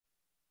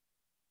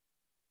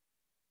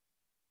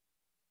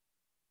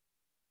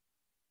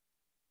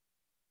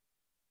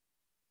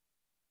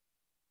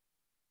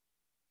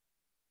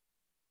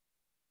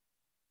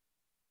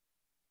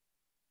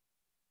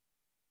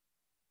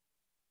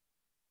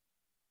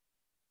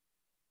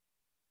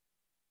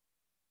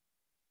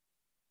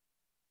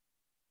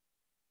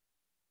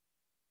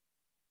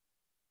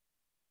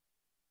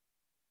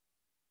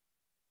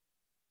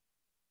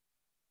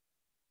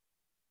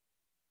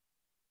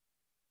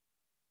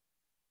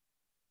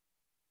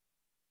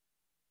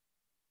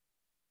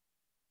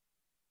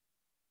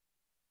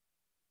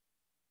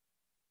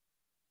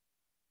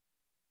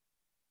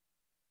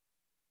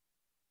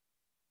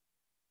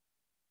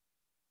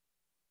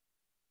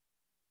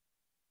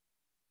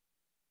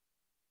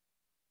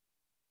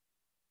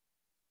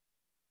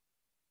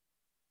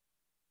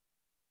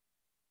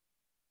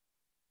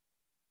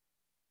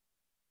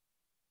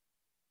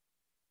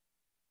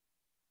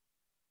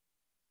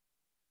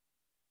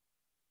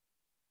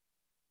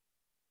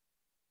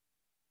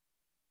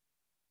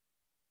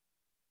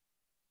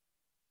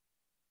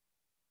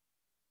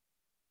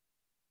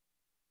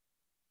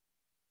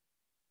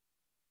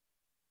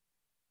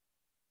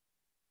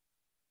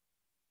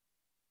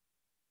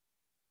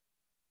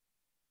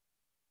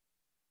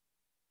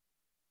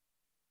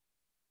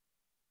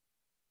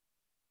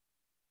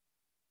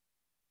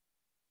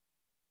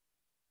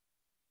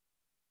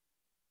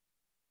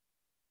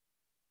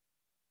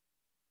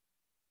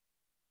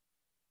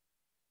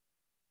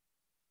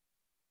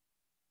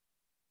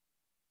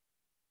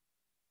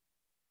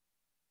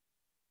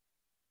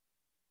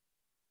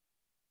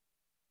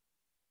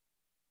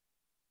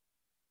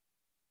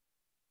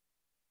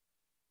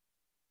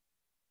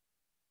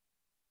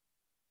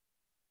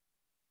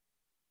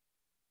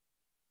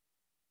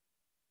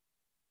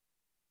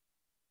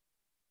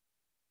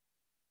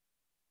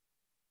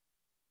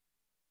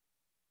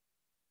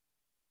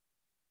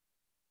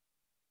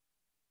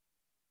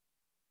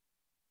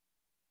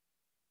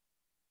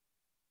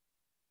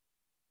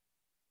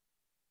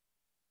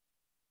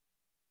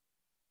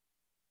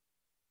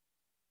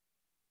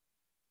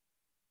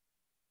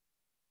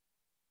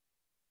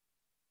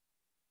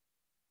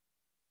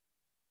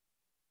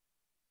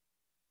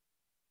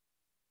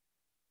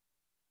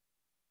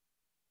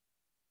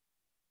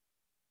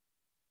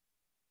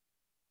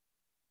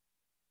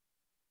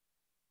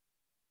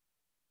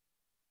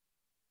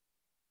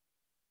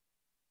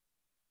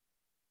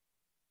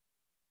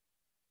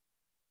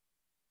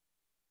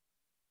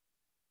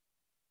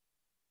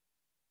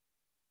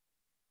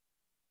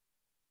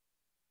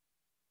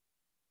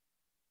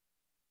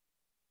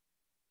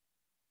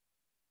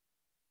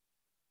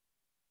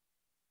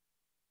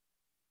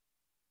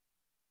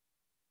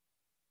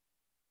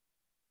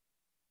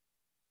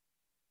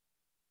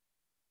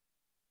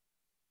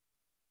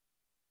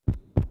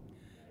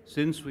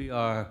Since we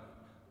are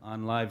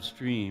on live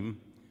stream,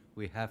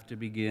 we have to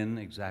begin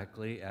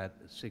exactly at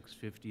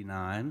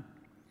 6:59.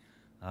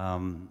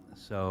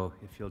 So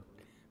if you'll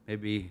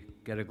maybe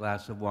get a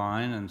glass of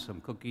wine and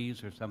some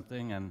cookies or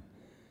something and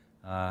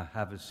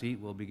have a seat,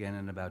 we'll begin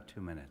in about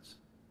 2 minutes.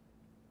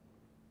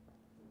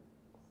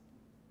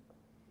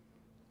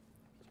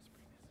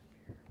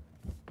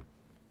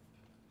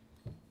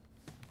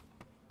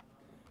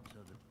 So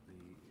the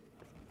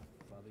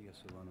Father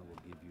Yesalona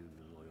will give you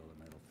the Loyola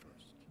Medal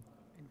first.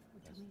 And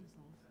which one is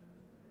also?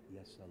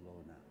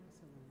 Yesalona. Barcelona.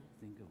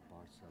 Think of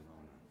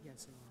Barcelona.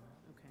 Yesalona,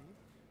 okay.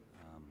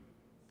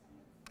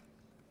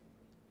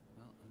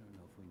 Well, I don't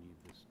know if we need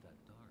this that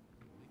dark,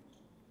 do we?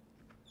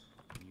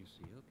 Can you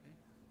see okay?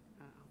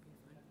 I'll be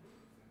fine.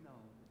 No,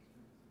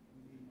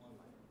 we need more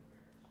light.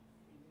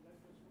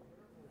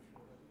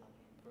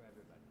 For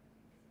everybody.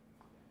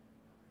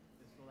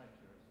 It's the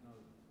lecture, it's no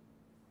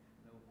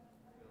film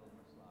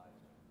or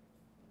slides.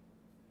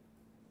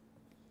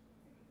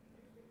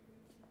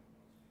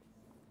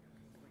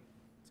 Great.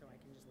 So I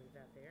can just leave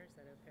that there, is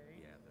that okay?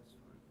 Yeah, that's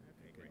fine.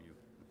 Okay, Can great. you?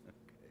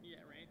 Okay.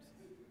 Yeah, right?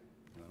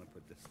 You want to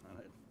put this on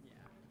it? Yeah,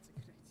 that's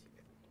a good idea.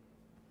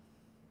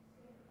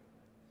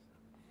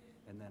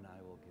 And then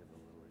I will give a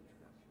little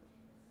introduction.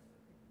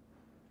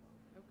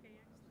 Okay,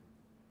 excellent.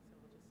 So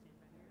we'll just stand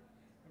by here.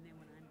 And then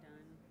when I'm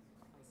done,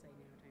 I'll say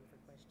now time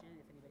for question,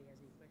 if anybody has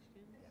any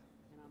questions. Yeah.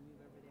 And I'll move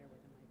over there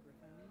with a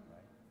microphone.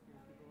 Right. And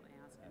people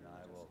ask. And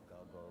I'll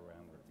go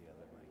around with the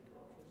other mic.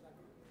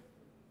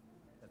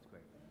 That's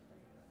great.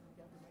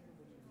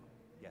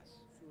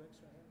 Yes.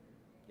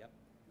 Yep.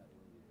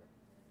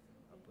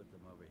 I'll put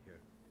them over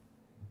here.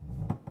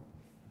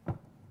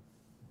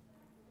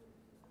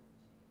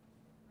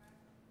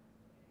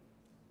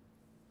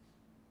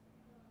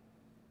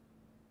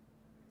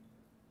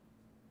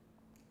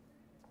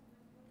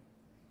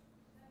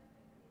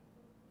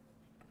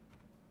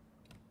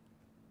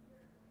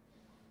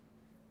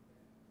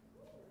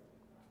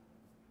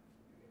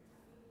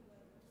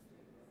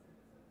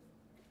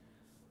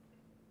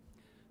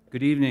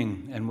 Good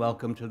evening and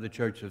welcome to the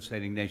Church of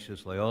St.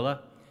 Ignatius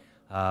Loyola.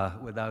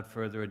 Without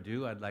further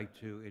ado, I'd like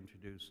to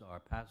introduce our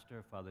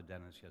pastor, Father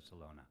Dennis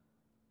Yesalona.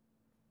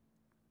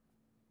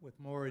 With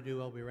more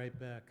ado, I'll be right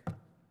back. Oh,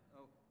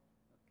 okay.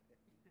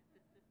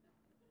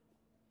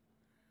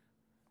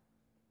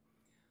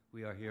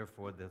 We are here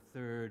for the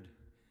third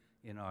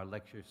in our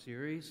lecture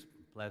series,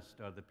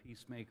 Blessed are the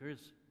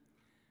Peacemakers,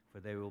 for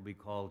they will be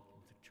called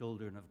the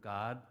children of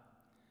God.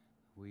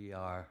 We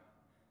are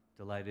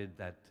delighted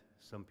that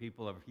some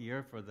people are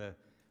here for the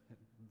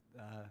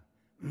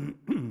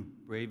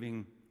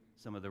braving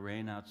some of the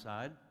rain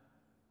outside,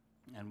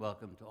 and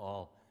welcome to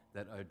all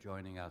that are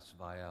joining us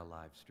via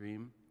live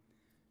stream.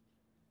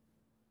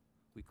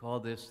 We call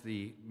this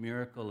the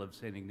miracle of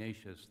St.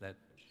 Ignatius, that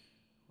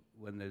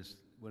when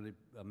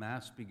a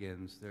Mass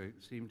begins, there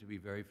seem to be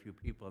very few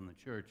people in the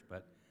church,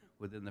 but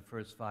within the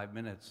first 5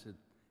 minutes,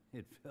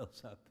 it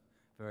fills up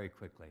very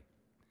quickly.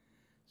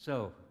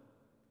 So,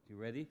 you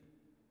ready?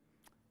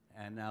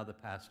 And now the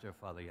pastor,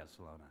 Father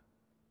Yesalona.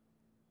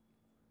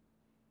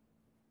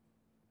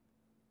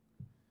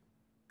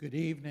 Good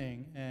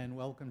evening and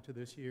welcome to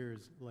this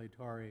year's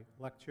Laetare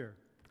Lecture.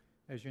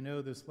 As you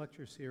know, this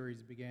lecture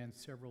series began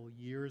several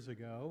years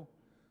ago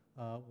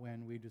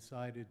when we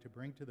decided to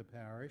bring to the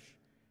parish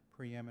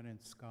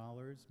preeminent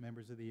scholars,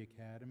 members of the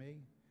Academy,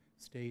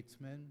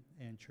 statesmen,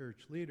 and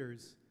church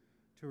leaders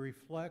to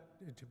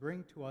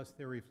bring to us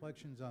their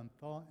reflections on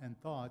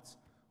thoughts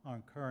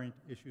on current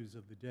issues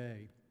of the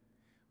day.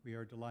 We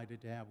are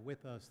delighted to have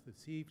with us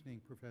this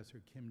evening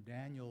Professor Kim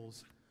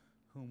Daniels,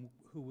 who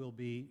will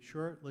be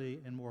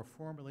shortly and more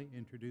formally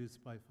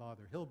introduced by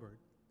Father Hilbert.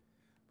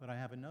 But I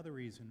have another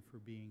reason for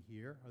being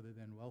here other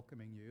than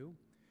welcoming you,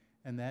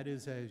 and that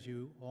is, as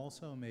you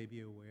also may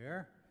be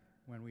aware,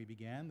 when we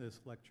began this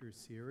lecture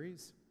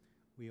series,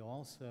 we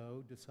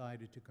also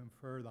decided to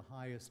confer the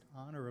highest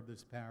honor of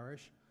this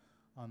parish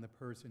on the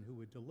person who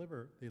would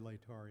deliver the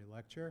Laetare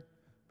Lecture,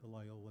 the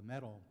Loyola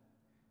Medal.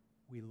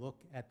 We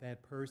look at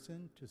that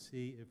person to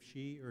see if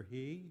she or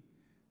he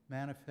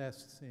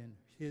manifests in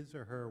his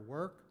or her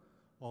work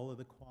all of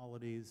the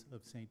qualities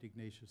of St.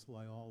 Ignatius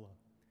Loyola.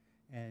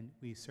 And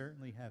we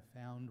certainly have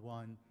found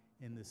one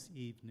in this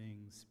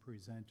evening's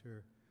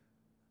presenter,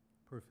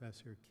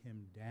 Professor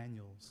Kim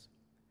Daniels.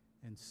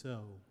 And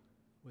so,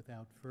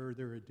 without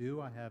further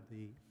ado, I have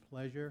the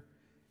pleasure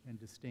and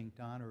distinct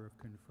honor of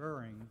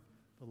conferring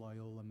the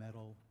Loyola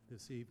Medal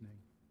this evening.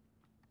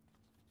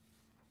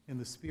 In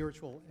the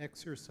spiritual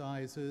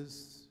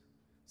exercises,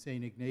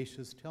 St.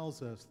 Ignatius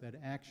tells us that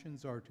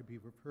actions are to be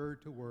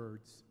referred to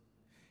words.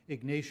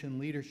 Ignatian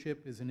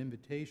leadership is an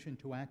invitation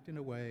to act in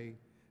a way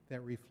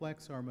that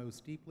reflects our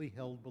most deeply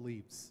held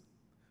beliefs,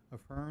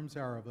 affirms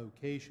our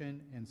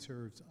vocation, and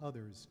serves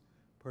others,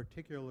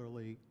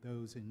 particularly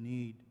those in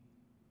need.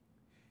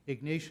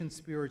 Ignatian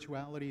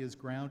spirituality is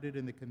grounded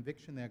in the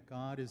conviction that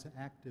God is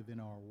active in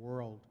our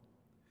world.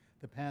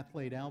 The path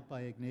laid out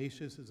by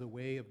Ignatius is a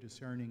way of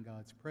discerning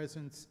God's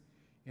presence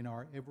in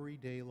our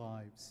everyday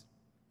lives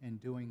and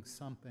doing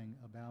something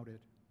about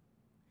it.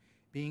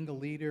 Being a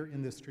leader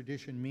in this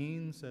tradition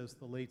means, as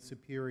the late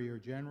Superior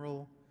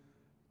General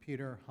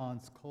Peter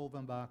Hans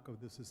Kolvenbach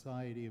of the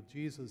Society of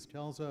Jesus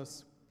tells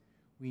us,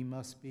 we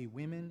must be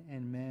women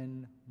and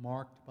men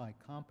marked by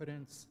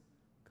competence,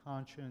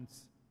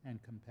 conscience,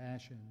 and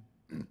compassion.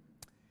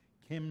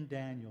 Kim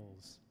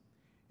Daniels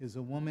is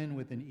a woman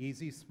with an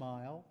easy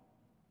smile,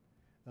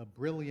 a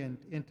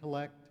brilliant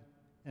intellect,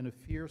 and a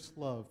fierce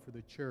love for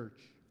the church.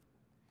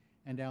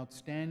 An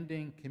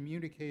outstanding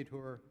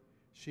communicator,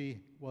 she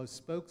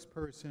was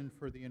spokesperson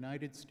for the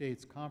United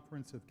States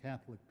Conference of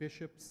Catholic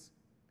Bishops.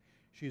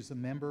 She is a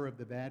member of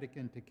the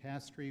Vatican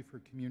Dicastery for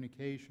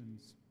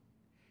Communications.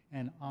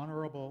 An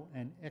honorable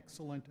and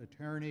excellent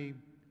attorney,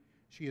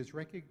 she is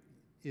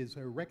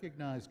a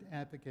recognized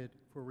advocate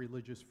for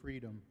religious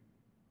freedom.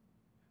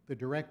 The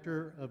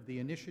director of the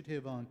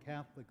Initiative on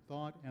Catholic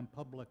Thought and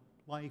Public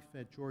Life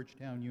at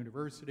Georgetown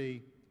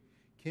University,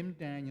 Kim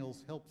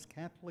Daniels helps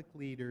Catholic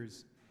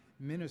leaders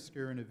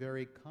minister in a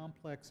very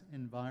complex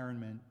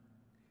environment,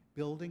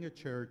 building a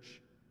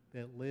church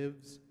that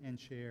lives and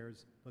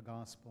shares the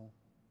gospel.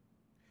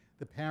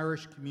 The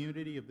parish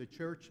community of the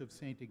Church of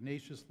St.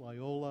 Ignatius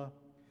Loyola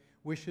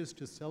wishes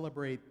to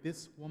celebrate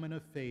this woman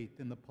of faith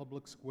in the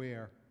public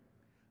square,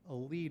 a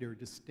leader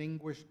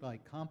distinguished by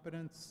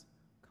competence,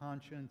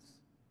 conscience,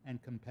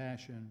 and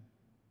compassion.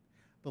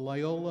 The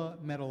Loyola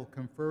Medal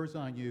confers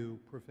on you,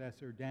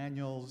 Professor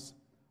Daniels,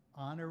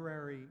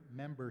 honorary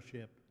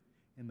membership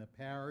in the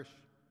parish,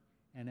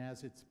 and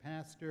as its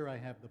pastor, I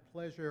have the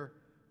pleasure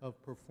of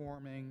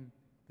performing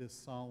this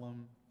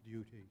solemn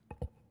duty.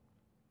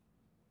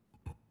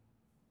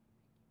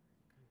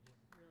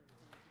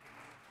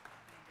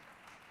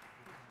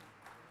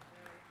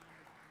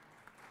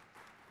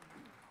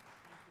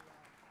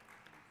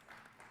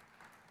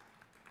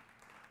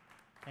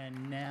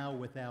 And now,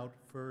 without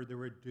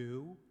further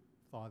ado,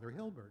 Father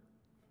Hilbert.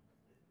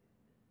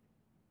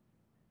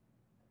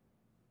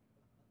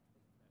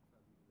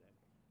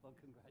 Well,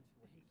 congratulations.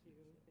 Thank you,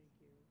 thank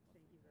you,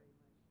 thank you very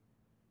much.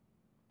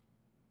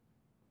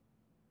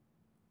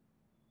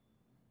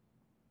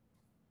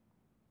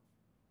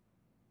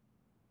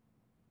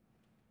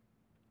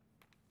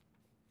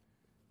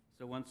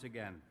 So once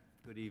again,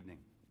 good evening.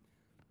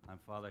 I'm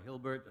Father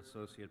Hilbert,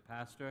 Associate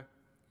Pastor,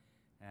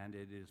 and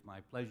it is my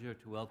pleasure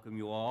to welcome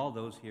you all,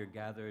 those here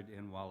gathered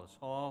in Wallace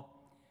Hall,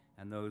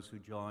 and those who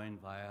join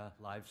via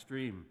live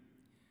stream,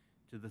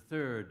 to the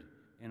third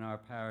in our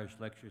parish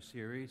lecture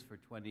series for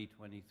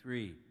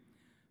 2023.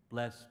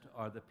 Blessed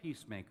are the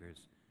peacemakers,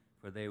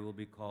 for they will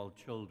be called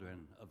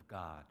children of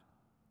God.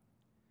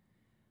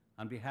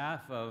 On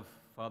behalf of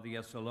Father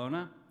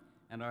Yesolona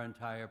and our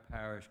entire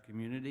parish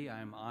community, I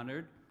am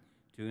honored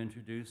to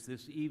introduce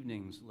this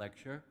evening's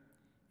lecture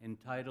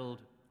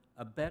entitled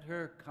A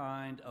Better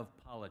Kind of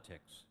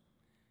Politics,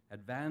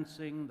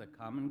 Advancing the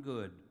Common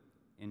Good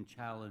in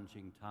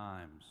Challenging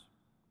Times.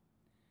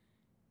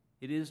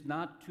 It is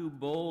not too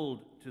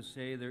bold to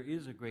say there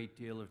is a great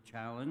deal of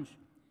challenge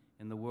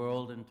in the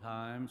world and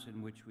times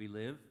in which we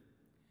live,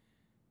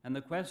 and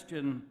the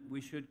question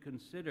we should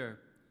consider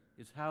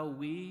is how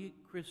we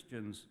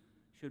Christians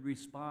should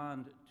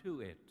respond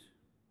to it.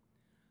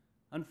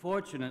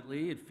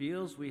 Unfortunately, it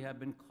feels we have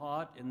been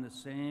caught in the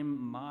same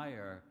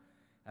mire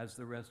as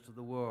the rest of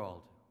the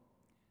world.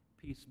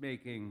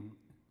 Peacemaking,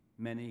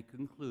 many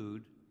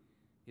conclude,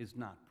 is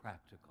not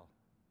practical.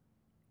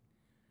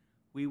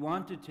 We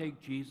want to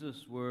take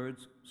Jesus'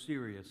 words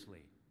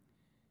seriously.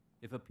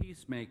 If a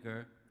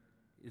peacemaker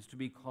is to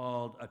be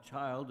called a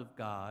child of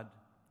God,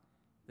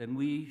 then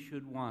we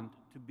should want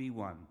to be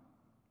one.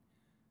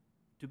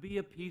 To be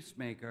a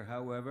peacemaker,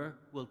 however,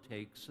 will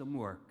take some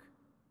work.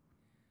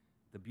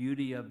 The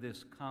beauty of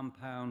this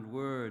compound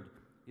word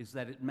is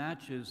that it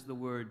matches the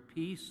word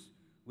peace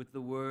with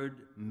the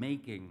word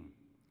making.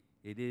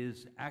 It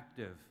is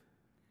active,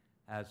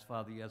 as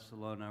Father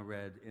Yesolona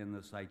read in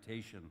the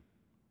citation.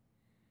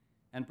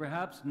 And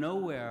perhaps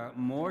nowhere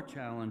more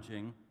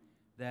challenging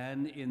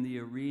than in the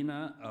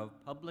arena of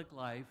public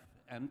life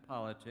and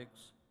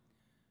politics,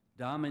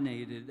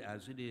 dominated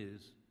as it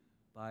is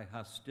by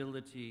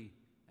hostility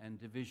and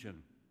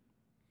division.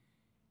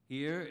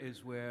 Here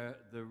is where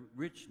the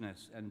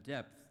richness and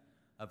depth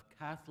of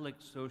Catholic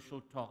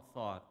social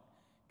thought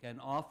can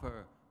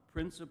offer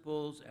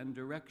principles and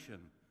direction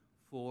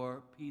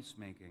for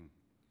peacemaking,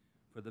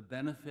 for the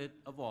benefit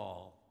of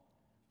all,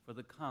 for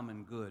the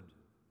common good.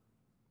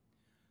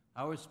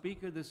 Our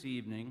speaker this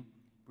evening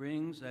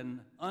brings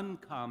an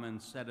uncommon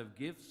set of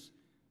gifts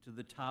to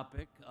the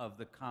topic of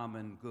the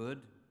common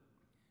good.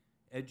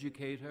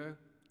 Educator,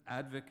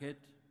 advocate,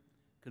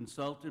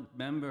 consultant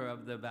member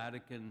of the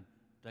Vatican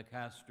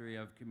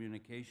Dicastery of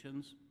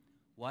Communications,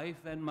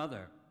 wife and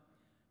mother,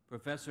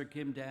 Professor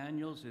Kim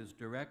Daniels is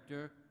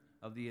director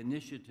of the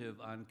Initiative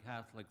on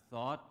Catholic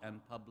Thought and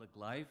Public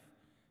Life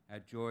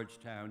at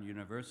Georgetown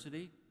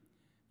University,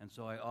 and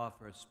so I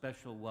offer a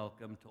special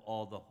welcome to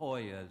all the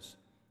Hoyas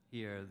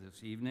here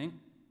this evening.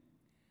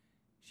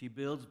 She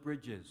builds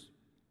bridges,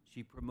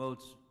 she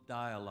promotes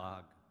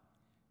dialogue,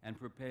 and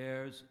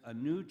prepares a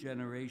new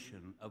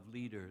generation of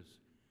leaders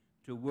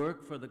to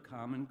work for the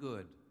common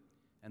good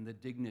and the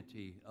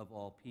dignity of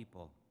all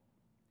people.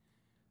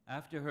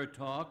 After her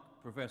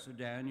talk, Professor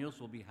Daniels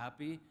will be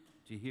happy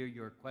to hear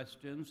your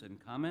questions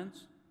and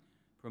comments,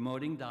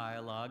 promoting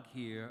dialogue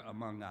here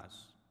among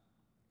us.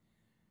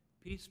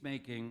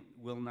 Peacemaking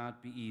will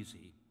not be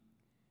easy,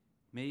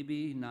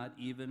 maybe not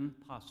even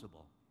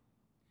possible.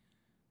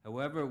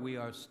 However, we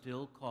are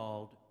still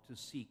called to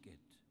seek it.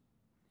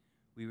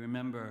 We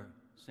remember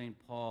St.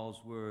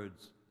 Paul's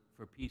words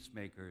for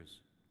peacemakers.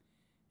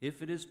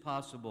 If it is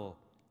possible,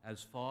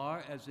 as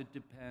far as it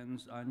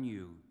depends on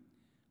you,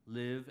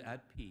 live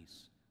at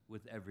peace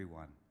with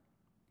everyone.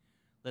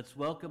 Let's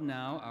welcome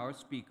now our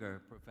speaker,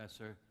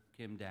 Professor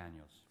Kim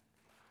Daniels.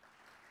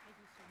 Thank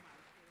you so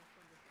much. It was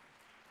wonderful.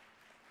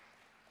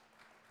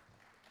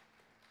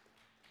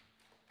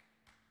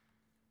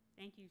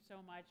 Thank you so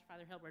much,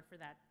 Father Hilbert, for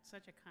that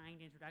such a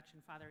kind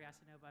introduction. Father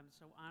Yasanova, I'm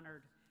so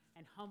honored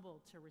and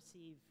humbled to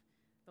receive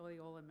the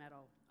Loyola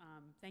Medal.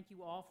 Thank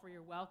you all for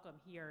your welcome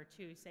here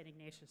to St.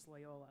 Ignatius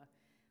Loyola.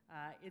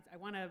 I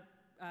want to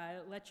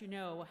let you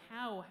know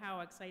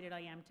how excited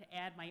I am to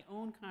add my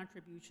own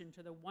contribution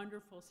to the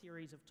wonderful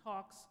series of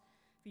talks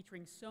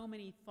featuring so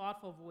many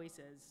thoughtful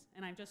voices,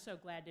 and I'm just so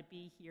glad to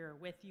be here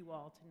with you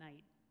all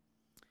tonight.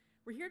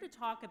 We're here to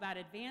talk about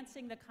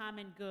advancing the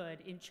common good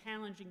in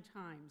challenging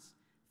times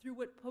through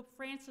what Pope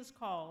Francis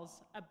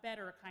calls a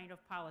better kind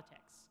of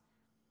politics.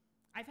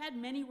 I've had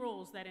many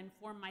roles that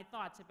inform my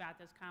thoughts about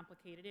this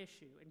complicated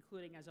issue,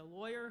 including as a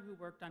lawyer who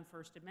worked on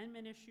First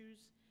Amendment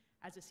issues,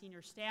 as a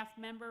senior staff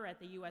member at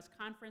the U.S.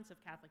 Conference of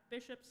Catholic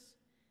Bishops,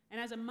 and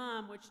as a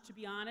mom, which, to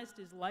be honest,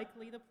 is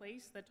likely the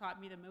place that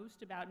taught me the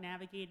most about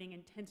navigating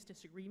intense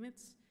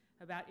disagreements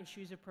about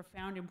issues of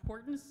profound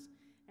importance.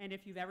 And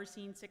if you've ever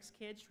seen 6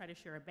 kids try to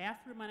share a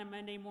bathroom on a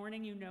Monday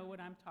morning, you know what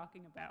I'm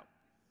talking about.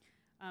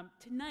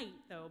 Tonight,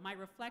 though, my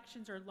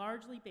reflections are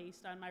largely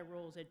based on my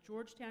roles at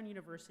Georgetown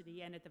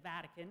University and at the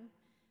Vatican,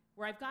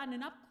 where I've gotten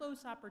an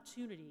up-close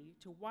opportunity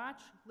to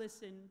watch,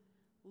 listen,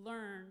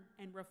 learn,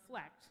 and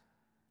reflect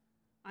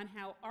on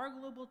how our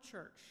global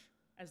church,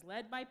 as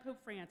led by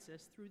Pope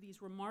Francis through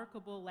these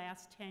remarkable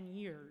last 10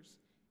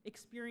 years,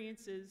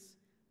 experiences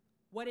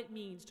what it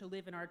means to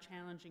live in our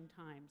challenging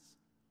times.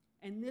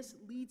 And this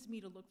leads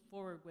me to look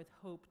forward with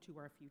hope to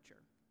our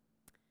future.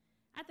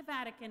 At the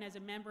Vatican, as a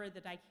member of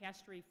the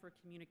Dicastery for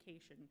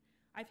Communication,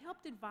 I've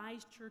helped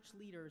advise church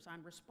leaders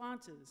on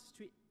responses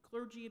to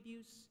clergy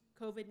abuse,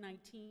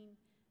 COVID-19,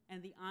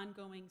 and the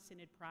ongoing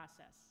synod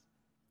process.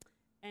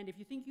 And if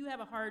you think you have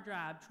a hard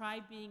job,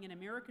 try being an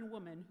American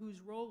woman whose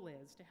role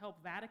is to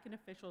help Vatican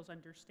officials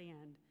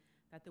understand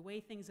that the way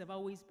things have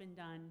always been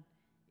done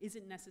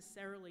isn't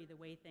necessarily the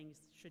way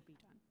things should be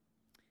done.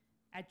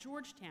 At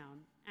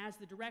Georgetown, as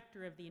the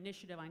director of the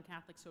Initiative on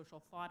Catholic Social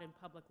Thought and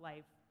Public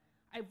Life,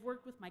 I've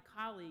worked with my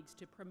colleagues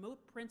to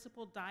promote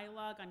principled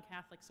dialogue on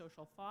Catholic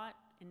social thought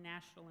and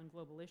national and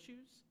global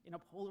issues in a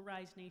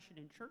polarized nation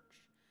and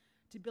church,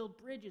 to build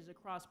bridges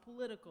across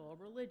political,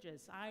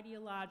 religious,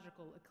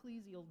 ideological,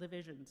 ecclesial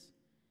divisions,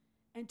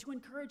 and to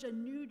encourage a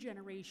new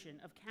generation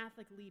of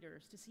Catholic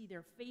leaders to see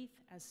their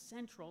faith as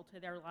central to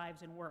their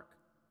lives and work.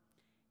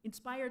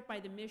 Inspired by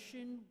the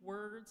mission,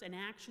 words, and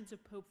actions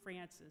of Pope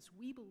Francis,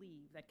 we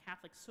believe that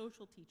Catholic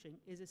social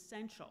teaching is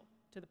essential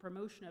to the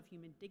promotion of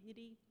human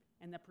dignity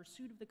and the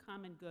pursuit of the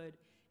common good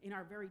in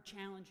our very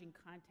challenging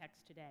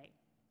context today.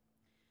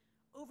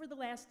 Over the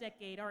last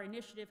decade, our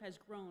initiative has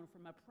grown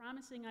from a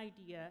promising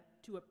idea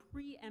to a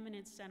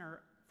preeminent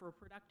center for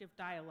productive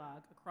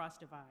dialogue across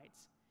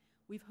divides.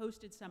 We've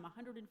hosted some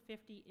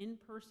 150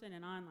 in-person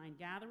and online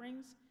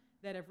gatherings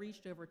that have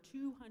reached over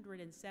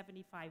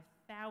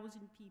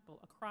 275,000 people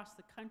across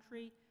the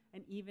country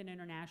and even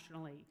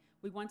internationally.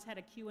 We once had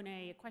a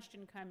Q&A, a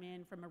question come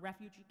in from a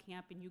refugee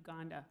camp in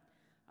Uganda,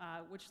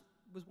 which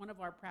was one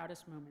of our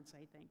proudest moments,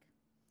 I think.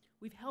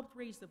 We've helped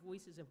raise the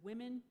voices of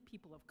women,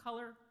 people of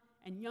color,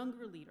 and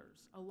younger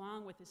leaders,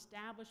 along with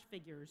established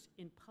figures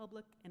in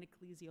public and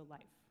ecclesial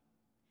life.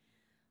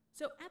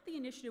 So at the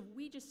initiative,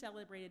 we just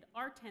celebrated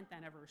our 10th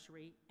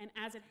anniversary, and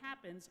as it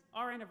happens,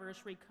 our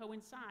anniversary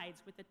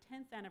coincides with the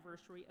 10th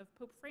anniversary of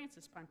Pope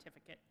Francis'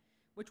 pontificate,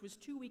 which was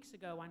 2 weeks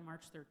ago on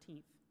March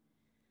 13th.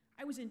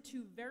 I was in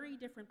 2 very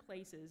different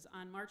places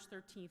on March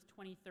 13th,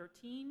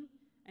 2013,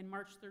 and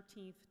March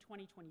 13th,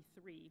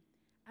 2023,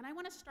 and I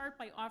want to start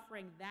by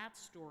offering that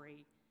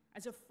story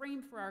as a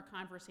frame for our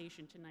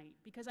conversation tonight,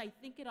 because I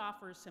think it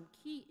offers some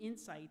key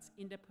insights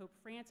into Pope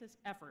Francis'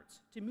 efforts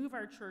to move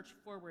our church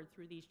forward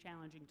through these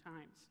challenging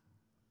times.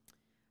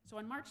 So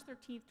on March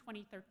 13th,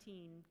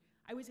 2013,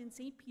 I was in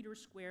St.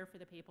 Peter's Square for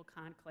the Papal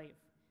Conclave,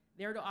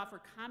 there to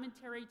offer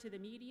commentary to the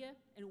media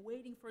and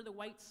waiting for the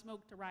white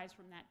smoke to rise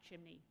from that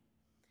chimney.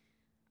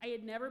 I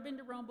had never been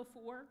to Rome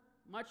before,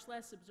 much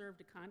less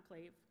observed a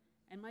conclave,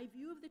 and my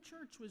view of the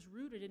church was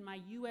rooted in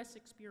my U.S.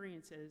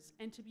 experiences,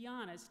 and to be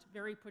honest,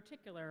 very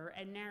particular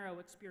and narrow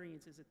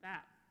experiences at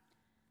that.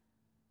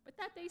 But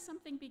that day,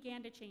 something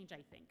began to change,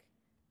 I think.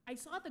 I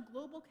saw the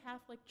global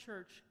Catholic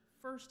Church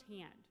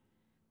firsthand.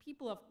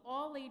 People of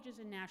all ages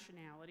and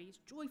nationalities,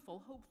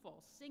 joyful,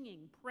 hopeful,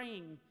 singing,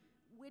 praying,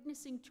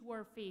 witnessing to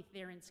our faith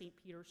there in St.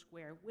 Peter's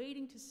Square,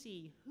 waiting to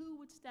see who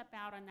would step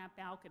out on that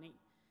balcony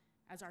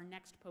as our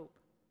next pope.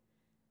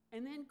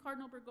 And then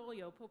Cardinal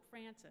Bergoglio, Pope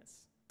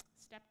Francis,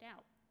 stepped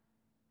out.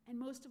 And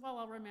most of all,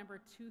 I'll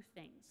remember two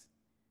things.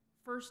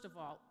 First of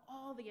all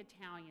the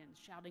Italians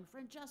shouting,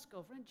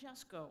 "Francesco,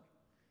 Francesco,"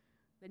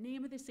 the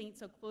name of the saint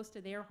so close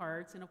to their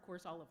hearts, and of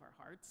course all of our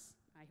hearts.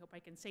 I hope I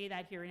can say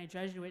that here in a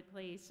Jesuit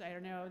place. I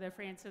don't know, the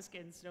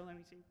Franciscans, don't let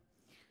me see.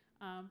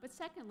 But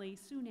secondly,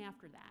 soon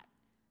after that,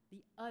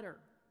 the utter,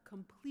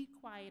 complete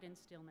quiet and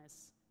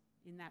stillness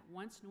in that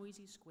once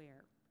noisy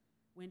square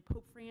when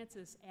Pope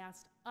Francis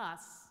asked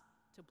us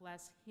to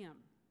bless him.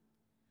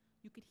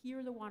 You could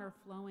hear the water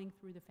flowing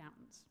through the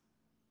fountains.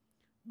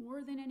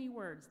 More than any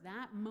words,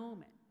 that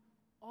moment,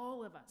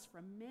 all of us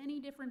from many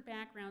different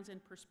backgrounds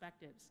and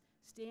perspectives,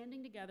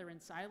 standing together in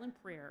silent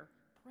prayer,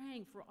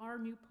 praying for our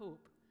new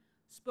Pope,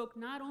 spoke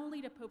not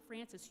only to Pope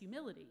Francis'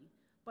 humility,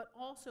 but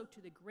also to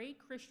the great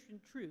Christian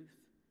truth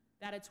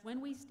that it's when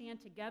we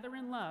stand together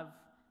in love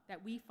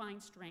that we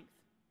find strength.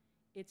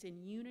 It's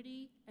in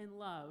unity and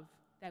love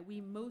that we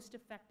most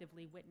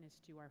effectively witness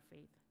to our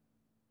faith.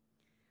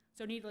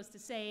 So needless to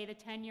say, the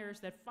 10 years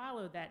that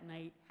followed that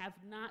night have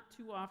not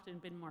too often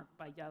been marked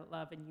by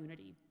love and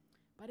unity,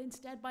 but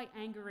instead by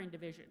anger and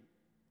division.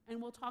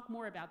 And we'll talk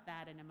more about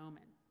that in a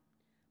moment.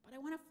 But I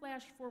want to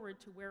flash forward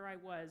to where I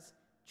was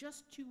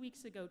just 2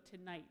 weeks ago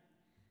tonight,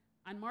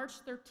 on March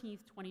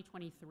 13th,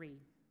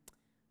 2023.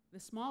 The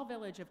small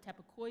village of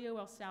Tepecoyo,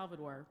 El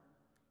Salvador,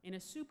 in a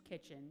soup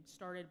kitchen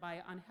started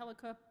by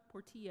Angelica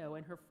Portillo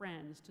and her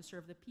friends to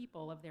serve the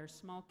people of their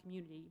small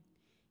community,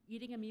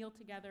 eating a meal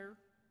together,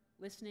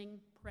 listening,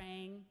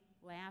 praying,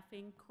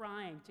 laughing,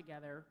 crying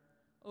together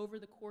over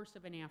the course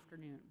of an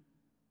afternoon.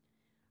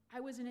 I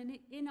was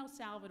in El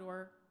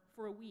Salvador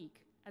for a week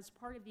as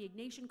part of the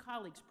Ignatian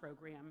Colleagues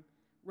program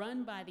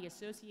run by the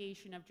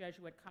Association of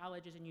Jesuit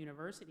Colleges and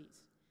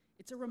Universities.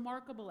 It's a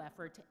remarkable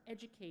effort to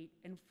educate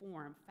and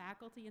form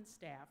faculty and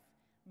staff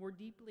more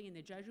deeply in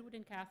the Jesuit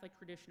and Catholic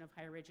tradition of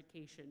higher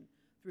education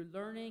through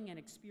learning and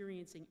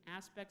experiencing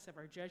aspects of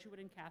our Jesuit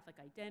and Catholic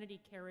identity,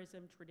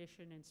 charism,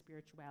 tradition, and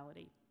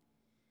spirituality.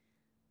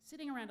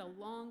 Sitting around a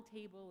long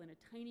table in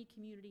a tiny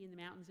community in the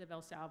mountains of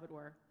El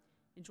Salvador,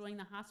 enjoying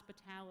the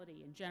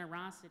hospitality and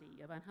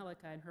generosity of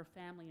Angelica and her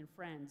family and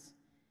friends,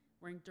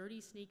 wearing dirty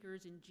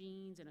sneakers and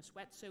jeans and a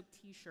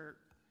sweat-soaked t-shirt,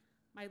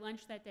 my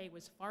lunch that day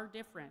was far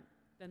different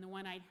than the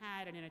one I'd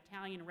had in an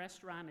Italian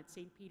restaurant at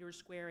St. Peter's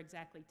Square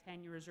exactly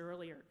 10 years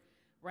earlier,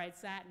 where I'd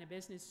sat in a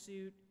business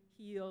suit,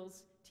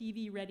 heels,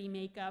 TV-ready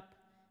makeup,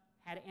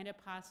 had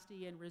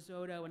antipasti and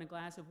risotto and a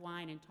glass of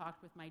wine, and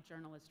talked with my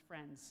journalist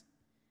friends.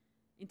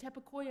 In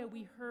Tepecoyo,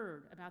 we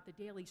heard about the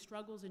daily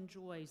struggles and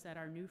joys that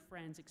our new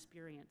friends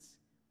experience,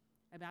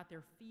 about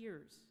their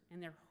fears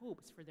and their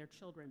hopes for their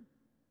children,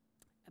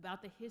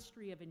 about the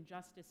history of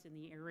injustice in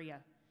the area,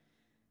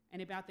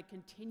 and about the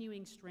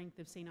continuing strength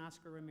of St.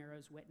 Oscar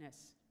Romero's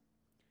witness.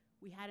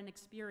 We had an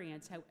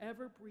experience,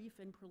 however brief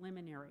and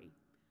preliminary,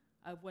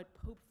 of what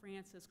Pope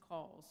Francis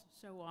calls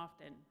so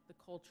often the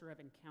culture of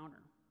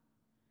encounter.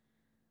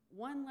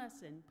 One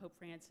lesson Pope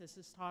Francis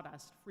has taught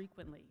us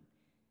frequently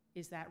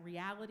is that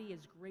reality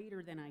is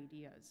greater than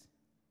ideas,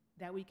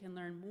 that we can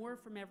learn more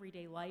from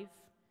everyday life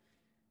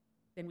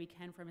than we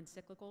can from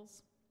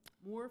encyclicals,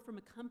 more from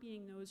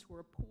accompanying those who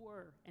are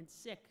poor and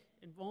sick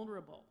and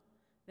vulnerable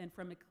than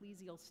from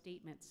ecclesial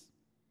statements.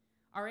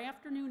 Our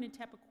afternoon in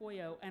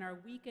Tepecoyo and our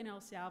week in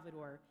El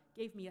Salvador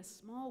gave me a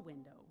small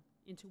window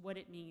into what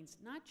it means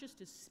not just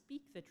to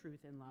speak the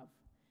truth in love,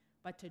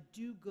 but to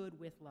do good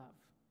with love.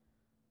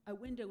 A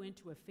window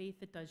into a faith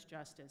that does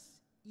justice,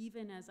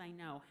 even as I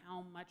know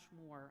how much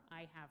more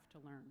I have to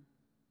learn.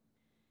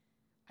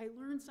 I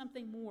learned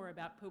something more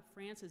about Pope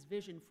Francis'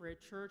 vision for a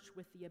church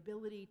with the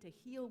ability to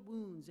heal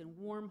wounds and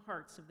warm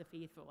hearts of the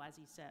faithful, as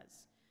he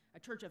says, a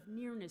church of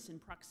nearness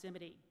and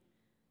proximity.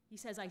 He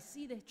says, I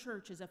see the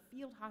church as a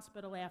field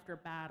hospital after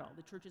battle.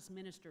 The church's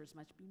ministers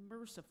must be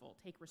merciful,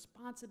 take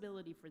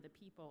responsibility for the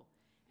people,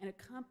 and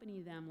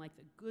accompany them like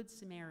the Good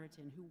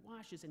Samaritan who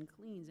washes and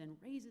cleans and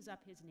raises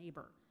up his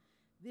neighbor.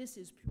 This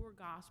is pure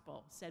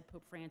gospel, said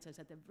Pope Francis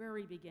at the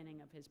very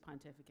beginning of his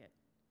pontificate.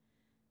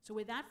 So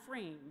with that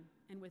frame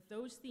and with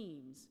those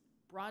themes,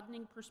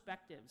 broadening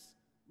perspectives,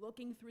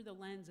 looking through the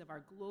lens of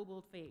our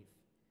global faith,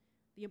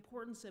 the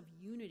importance of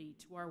unity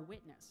to our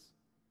witness,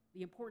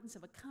 the importance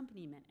of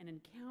accompaniment and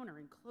encounter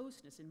and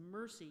closeness and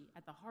mercy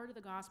at the heart of the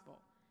gospel,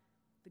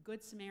 the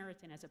Good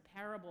Samaritan as a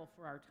parable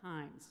for our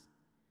times.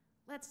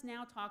 Let's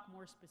now talk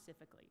more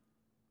specifically.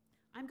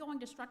 I'm going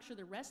to structure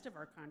the rest of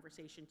our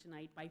conversation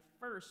tonight by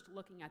first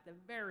looking at the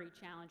very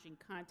challenging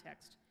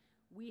context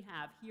we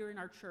have here in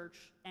our church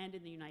and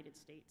in the United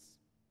States.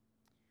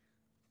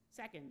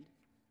 Second,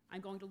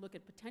 I'm going to look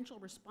at potential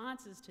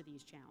responses to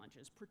these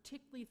challenges,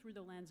 particularly through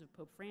the lens of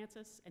Pope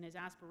Francis and his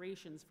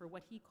aspirations for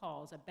what he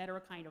calls a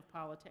better kind of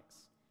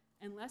politics,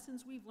 and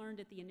lessons we've learned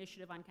at the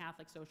Initiative on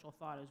Catholic Social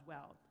Thought as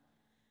well.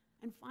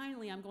 And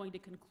finally, I'm going to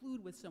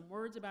conclude with some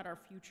words about our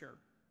future,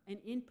 and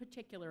in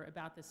particular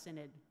about the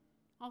Synod,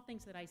 all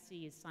things that I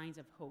see as signs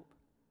of hope.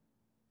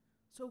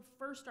 So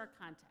first, our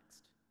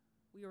context.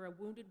 We are a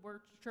wounded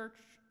church,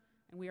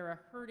 and we are a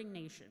hurting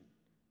nation,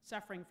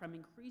 suffering from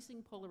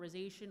increasing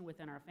polarization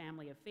within our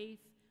family of faith,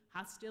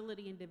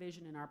 hostility and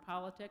division in our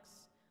politics,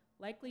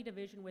 likely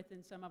division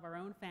within some of our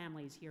own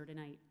families here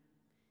tonight.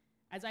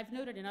 As I've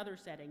noted in other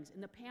settings, in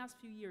the past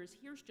few years,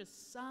 here's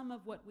just some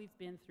of what we've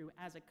been through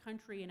as a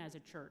country and as a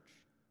church.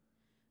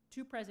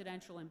 2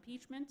 presidential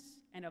impeachments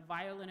and a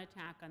violent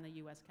attack on the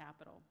U.S.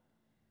 Capitol.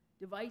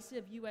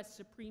 Divisive U.S.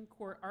 Supreme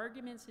Court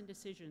arguments and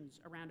decisions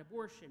around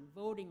abortion,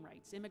 voting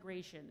rights,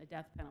 immigration, the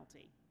death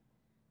penalty.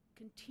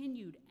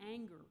 Continued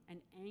anger and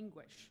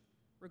anguish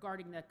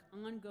regarding the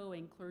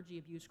ongoing clergy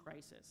abuse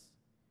crisis.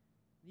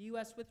 The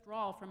U.S.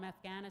 withdrawal from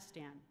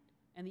Afghanistan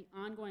and the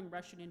ongoing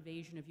Russian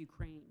invasion of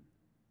Ukraine.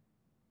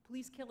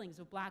 Police killings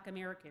of Black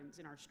Americans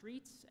in our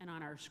streets and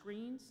on our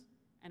screens,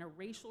 and a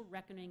racial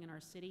reckoning in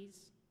our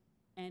cities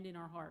and in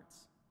our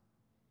hearts.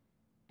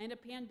 And a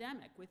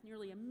pandemic with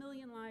nearly 1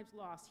 million lives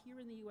lost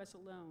here in the U.S.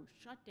 alone,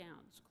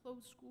 shutdowns,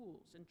 closed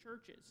schools and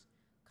churches,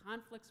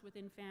 conflicts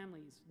within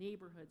families,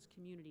 neighborhoods,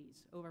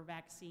 communities over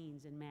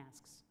vaccines and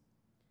masks.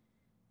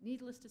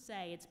 Needless to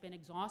say, it's been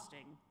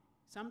exhausting,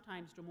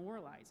 sometimes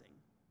demoralizing.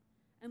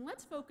 And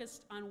let's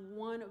focus on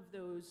one of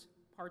those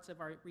parts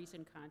of our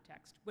recent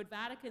context, what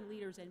Vatican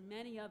leaders and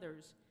many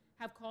others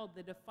have called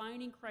the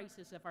defining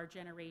crisis of our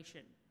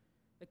generation,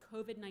 the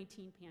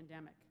COVID-19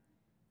 pandemic.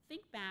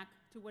 Think back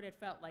to what it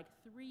felt like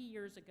 3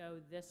 years ago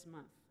this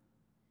month.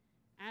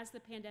 As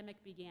the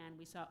pandemic began,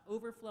 we saw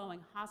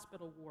overflowing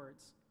hospital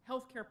wards,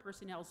 healthcare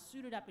personnel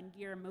suited up in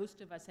gear most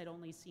of us had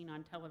only seen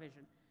on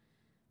television,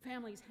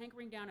 families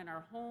hankering down in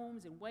our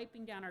homes and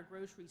wiping down our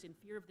groceries in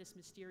fear of this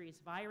mysterious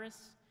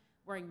virus,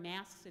 wearing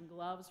masks and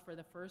gloves for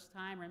the first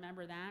time,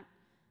 remember that?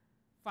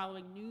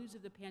 Following news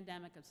of the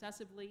pandemic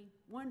obsessively,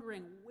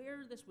 wondering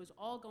where this was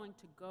all going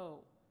to go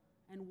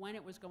and when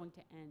it was going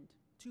to end.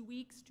 2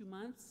 weeks, 2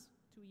 months,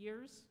 2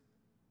 years?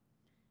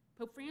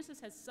 Pope Francis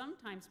has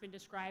sometimes been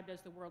described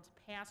as the world's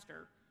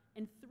pastor,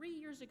 and 3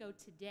 years ago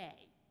today,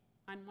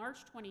 on March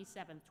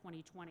 27,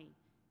 2020,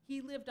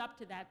 he lived up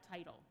to that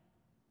title.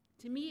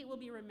 To me, it will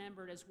be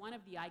remembered as one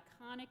of the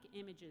iconic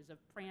images of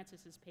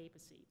Francis's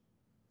papacy.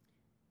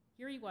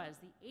 Here he was,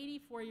 the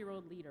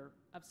 84-year-old leader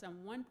of some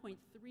 1.3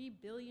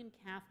 billion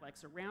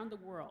Catholics around the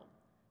world,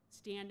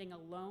 standing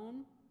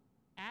alone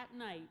at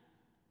night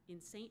in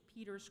St.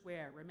 Peter's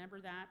Square. Remember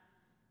that?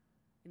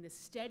 In the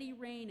steady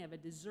reign of a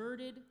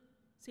deserted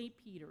St.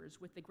 Peter's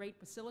with the great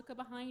basilica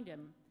behind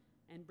him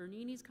and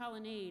Bernini's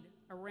colonnade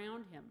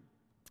around him,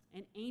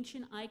 an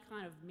ancient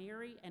icon of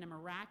Mary and a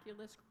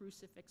miraculous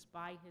crucifix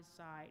by his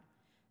side.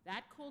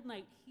 That cold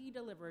night, he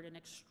delivered an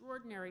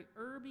extraordinary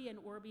Urbi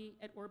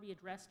et Orbi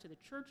address to the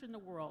church and the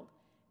world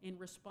in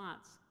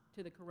response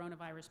to the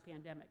coronavirus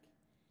pandemic.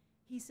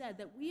 He said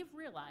that we have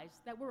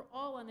realized that we're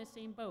all on the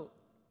same boat,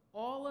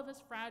 all of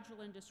us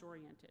fragile and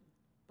disoriented,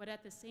 but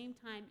at the same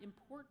time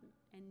important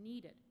and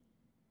needed.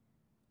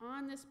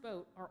 On this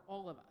boat are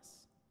all of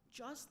us,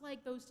 just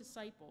like those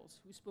disciples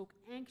who spoke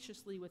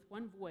anxiously with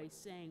one voice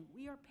saying,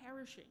 "We are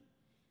perishing."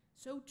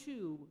 So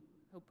too,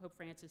 Pope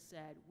Francis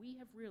said, we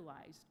have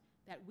realized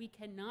that we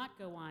cannot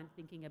go on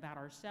thinking about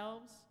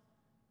ourselves,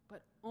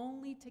 but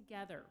only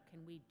together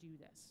can we do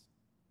this.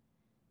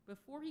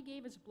 Before he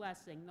gave his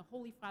blessing, the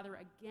Holy Father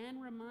again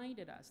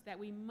reminded us that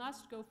we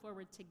must go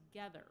forward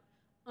together,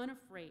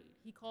 unafraid.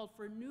 He called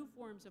for new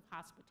forms of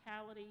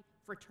hospitality,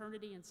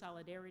 fraternity, and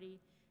solidarity,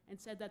 and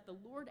said that the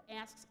Lord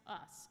asks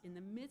us, in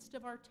the midst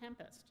of our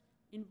tempest,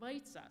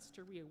 invites us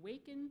to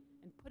reawaken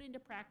and put into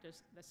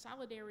practice the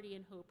solidarity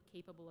and hope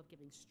capable of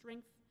giving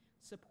strength,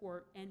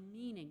 support, and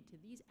meaning to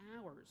these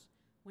hours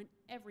when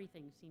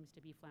everything seems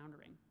to be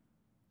floundering.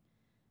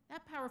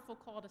 That powerful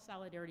call to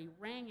solidarity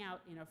rang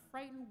out in a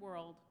frightened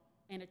world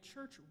and a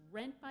church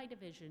rent by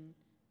division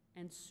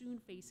and soon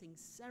facing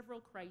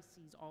several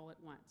crises all at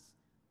once.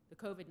 The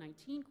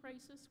COVID-19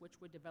 crisis, which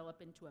would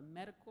develop into a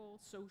medical,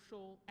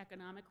 social,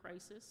 economic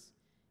crisis,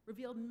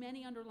 revealed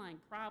many underlying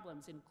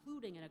problems,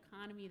 including an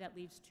economy that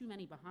leaves too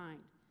many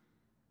behind,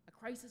 a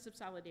crisis of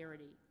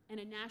solidarity, and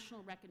a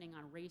national reckoning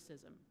on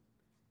racism,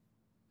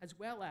 as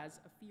well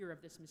as a fear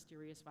of this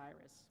mysterious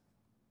virus.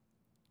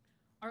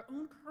 Our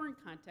own current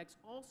context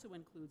also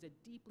includes a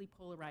deeply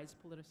polarized,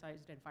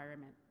 politicized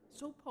environment,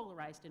 so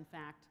polarized, in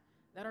fact,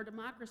 that our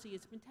democracy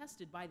has been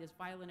tested by this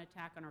violent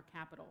attack on our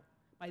Capitol,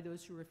 by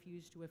those who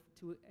refuse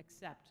to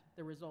accept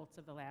the results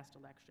of the last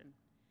election.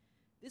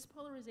 This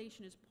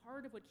polarization is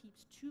part of what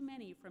keeps too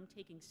many from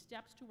taking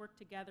steps to work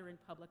together in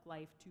public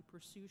life to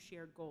pursue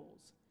shared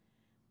goals.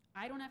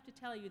 I don't have to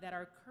tell you that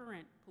our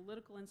current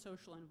political and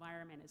social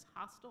environment is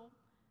hostile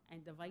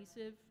and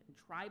divisive and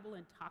tribal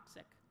and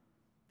toxic.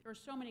 There are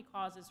so many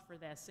causes for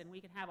this, and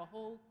we could have a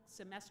whole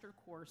semester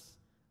course,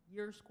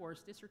 year's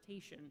course,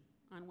 dissertation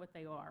on what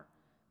they are.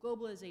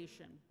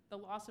 Globalization, the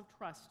loss of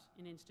trust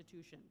in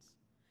institutions,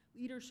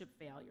 leadership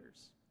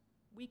failures,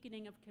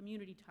 weakening of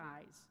community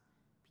ties,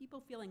 people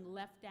feeling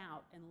left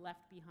out and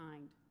left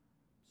behind,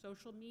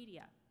 social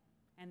media,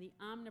 and the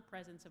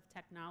omnipresence of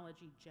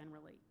technology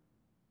generally.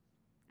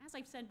 As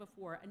I've said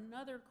before,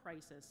 another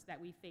crisis that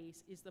we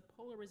face is the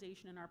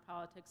polarization in our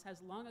politics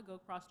has long ago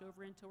crossed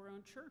over into our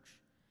own church,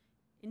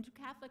 into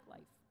Catholic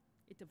life.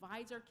 It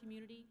divides our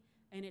community,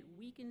 and it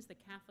weakens the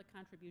Catholic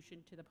contribution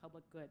to the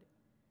public good.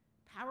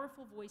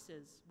 Powerful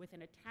voices with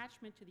an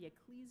attachment to the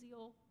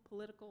ecclesial,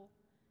 political,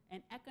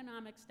 and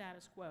economic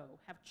status quo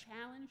have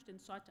challenged and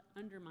sought to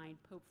undermine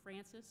Pope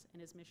Francis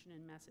and his mission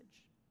and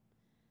message.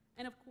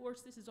 And of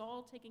course, this is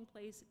all taking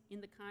place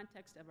in the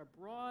context of a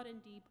broad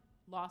and deep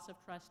loss of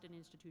trust in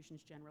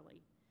institutions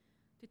generally.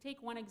 To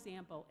take one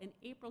example, in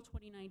April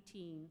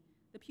 2019,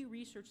 the Pew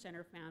Research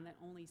Center found that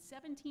only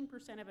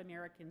 17% of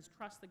Americans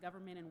trust the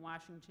government in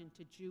Washington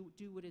to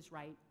do what is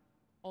right,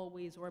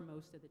 always or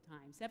most of the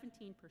time,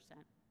 17%.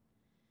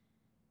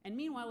 And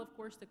meanwhile, of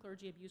course, the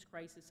clergy abuse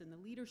crisis and the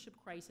leadership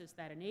crisis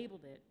that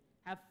enabled it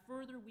have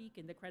further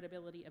weakened the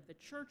credibility of the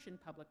church in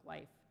public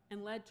life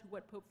and led to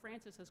what Pope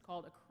Francis has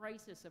called a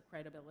crisis of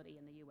credibility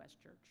in the U.S.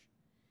 church.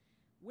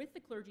 With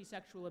the clergy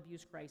sexual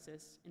abuse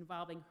crisis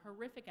involving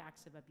horrific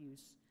acts of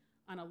abuse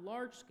on a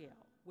large scale,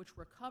 which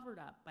were covered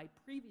up by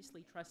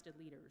previously trusted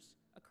leaders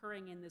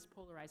occurring in this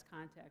polarized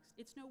context,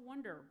 it's no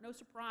wonder, no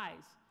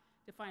surprise,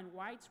 to find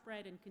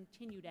widespread and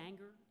continued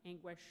anger,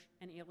 anguish,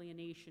 and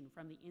alienation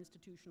from the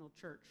institutional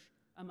church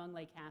among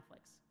lay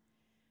Catholics.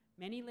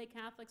 Many lay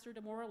Catholics are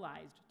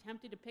demoralized,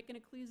 tempted to pick an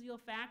ecclesial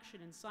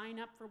faction and sign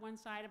up for one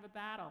side of a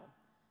battle,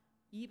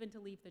 even to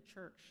leave the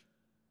church.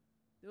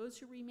 Those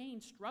who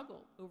remain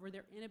struggle over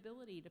their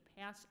inability to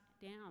pass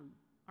down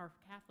our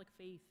Catholic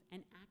faith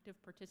and active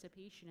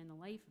participation in the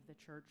life of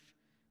the church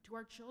to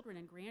our children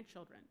and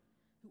grandchildren,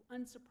 who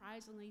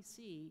unsurprisingly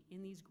see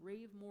in these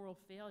grave moral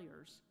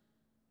failures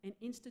an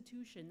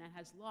institution that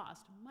has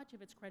lost much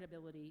of its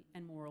credibility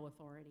and moral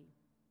authority.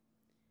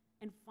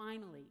 And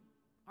finally,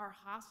 our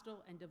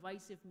hostile and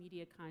divisive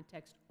media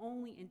context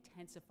only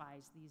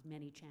intensifies these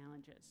many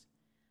challenges.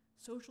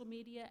 Social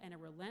media and a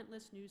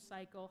relentless news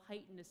cycle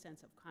heighten a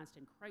sense of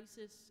constant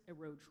crisis,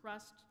 erode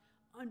trust,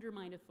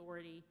 undermine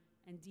authority,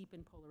 and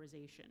deepen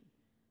polarization.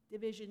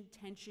 Division,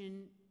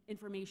 tension,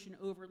 information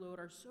overload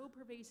are so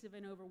pervasive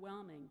and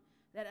overwhelming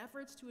that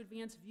efforts to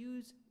advance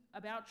views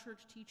about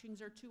church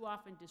teachings are too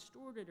often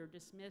distorted or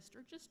dismissed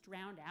or just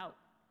drowned out.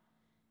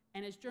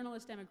 And as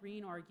journalist Emma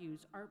Green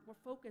argues, our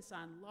focus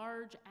on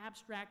large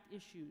abstract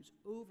issues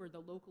over the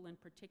local in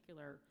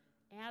particular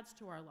adds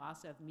to our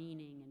loss of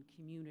meaning and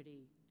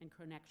community and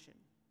connection.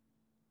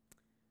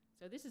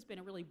 So this has been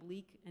a really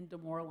bleak and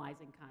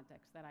demoralizing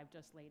context that I've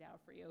just laid out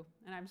for you.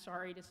 And I'm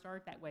sorry to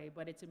start that way,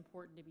 but it's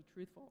important to be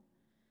truthful.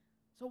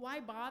 So why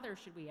bother,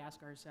 should we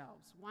ask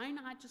ourselves? Why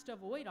not just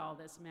avoid all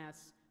this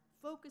mess,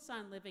 focus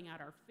on living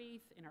out our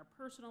faith in our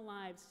personal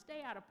lives,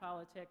 stay out of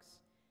politics,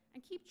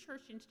 and keep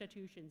church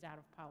institutions out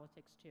of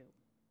politics too?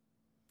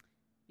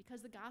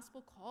 Because the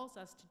gospel calls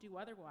us to do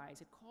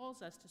otherwise. It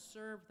calls us to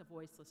serve the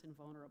voiceless and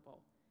vulnerable.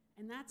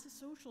 And that's a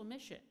social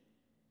mission.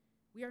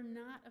 We are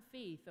not a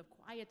faith of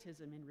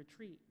quietism and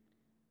retreat.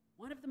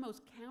 One of the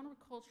most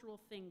countercultural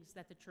things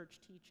that the church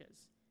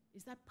teaches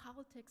is that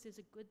politics is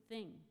a good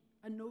thing,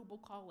 a noble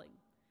calling,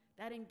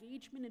 that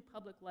engagement in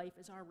public life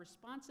is our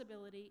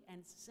responsibility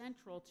and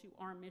central to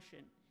our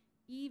mission,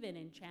 even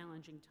in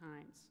challenging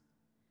times.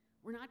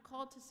 We're not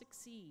called to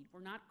succeed.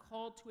 We're not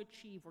called to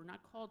achieve. We're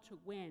not called to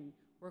win.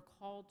 We're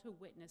called to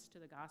witness to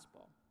the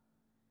gospel.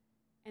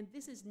 And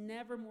this is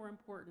never more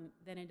important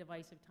than in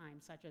divisive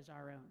times such as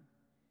our own.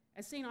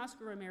 As St.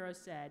 Oscar Romero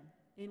said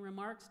in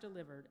remarks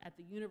delivered at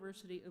the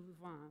University of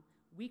Louvain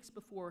weeks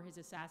before his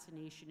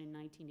assassination in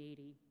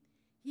 1980,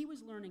 he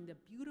was learning the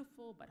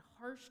beautiful but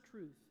harsh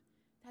truth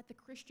that the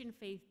Christian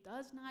faith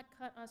does not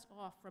cut us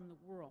off from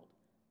the world,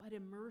 but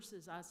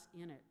immerses us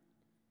in it.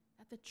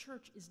 That the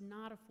church is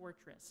not a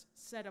fortress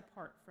set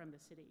apart from the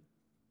city.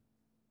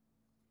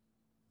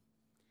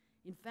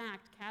 In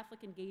fact,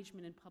 Catholic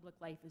engagement in public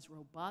life is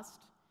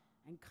robust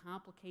and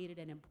complicated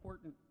and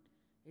important.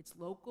 It's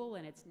local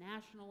and it's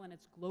national and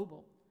it's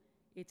global.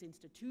 It's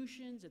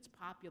institutions, it's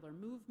popular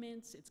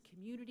movements, it's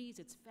communities,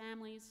 it's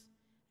families,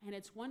 and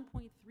it's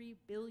 1.3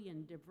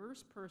 billion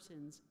diverse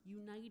persons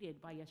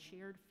united by a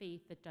shared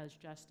faith that does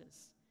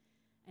justice.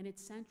 And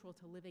it's central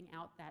to living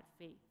out that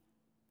faith.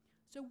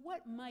 So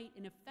what might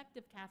an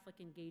effective Catholic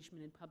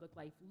engagement in public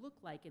life look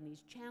like in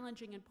these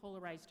challenging and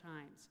polarized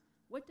times?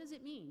 What does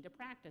it mean to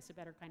practice a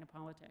better kind of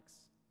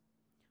politics?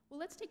 Well,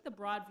 let's take the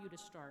broad view to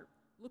start,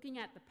 looking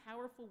at the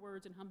powerful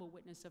words and humble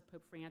witness of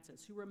Pope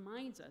Francis, who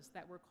reminds us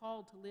that we're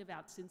called to live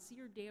out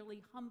sincere,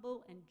 daily,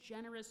 humble, and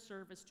generous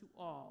service to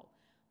all,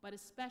 but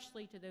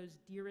especially to those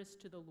dearest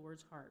to the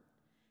Lord's heart.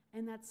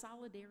 And that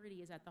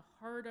solidarity is at the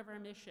heart of our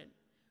mission.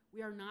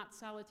 We are not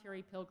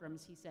solitary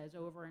pilgrims, he says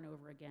over and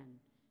over again.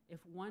 If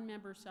one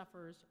member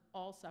suffers,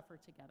 all suffer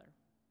together.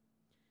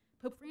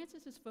 Pope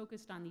Francis is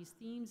focused on these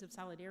themes of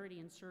solidarity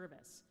and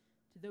service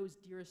to those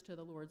dearest to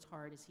the Lord's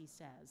heart, as he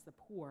says, the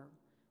poor,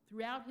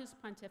 throughout his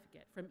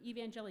pontificate, from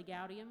Evangelii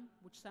Gaudium,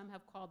 which some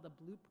have called the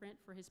blueprint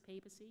for his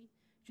papacy,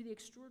 to the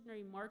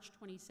extraordinary March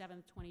 27,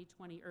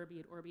 2020 Urbi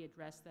et Orbi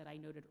address that I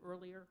noted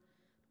earlier,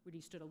 when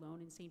he stood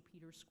alone in St.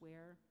 Peter's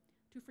Square,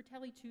 to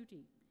Fratelli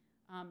Tutti,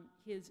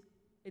 His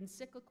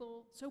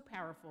encyclical, so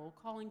powerful,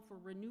 calling for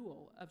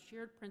renewal of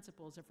shared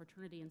principles of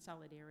fraternity and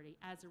solidarity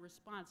as a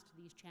response to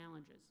these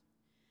challenges.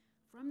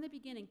 From the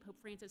beginning, Pope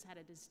Francis had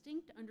a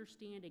distinct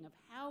understanding of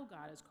how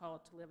God is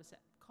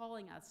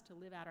calling us to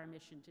live out our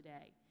mission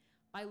today,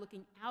 by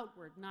looking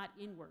outward, not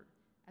inward,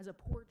 as a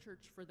poor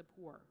church for the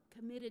poor,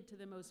 committed to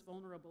the most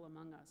vulnerable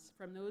among us,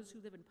 from those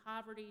who live in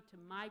poverty to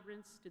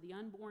migrants to the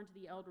unborn to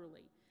the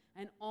elderly,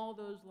 and all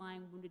those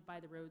lying wounded by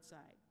the roadside.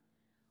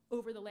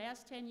 Over the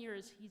last 10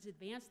 years, he's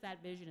advanced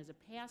that vision as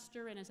a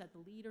pastor and as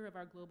the leader of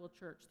our global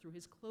church through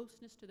his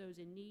closeness to those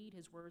in need,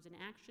 his words and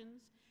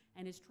actions,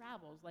 and his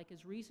travels, like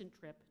his recent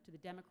trip to the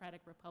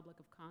Democratic Republic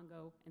of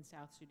Congo and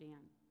South Sudan.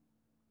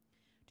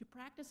 To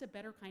practice a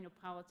better kind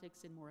of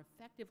politics and more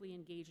effectively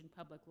engage in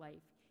public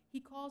life, he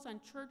calls on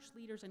church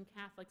leaders and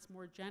Catholics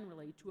more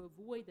generally to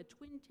avoid the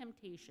twin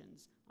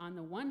temptations, on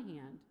the one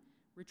hand,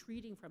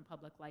 retreating from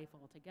public life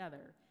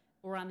altogether,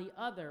 or on the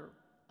other,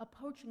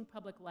 approaching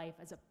public life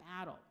as a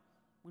battle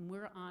when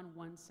we're on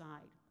one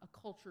side, a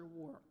culture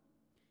war.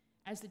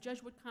 As the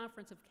Jesuit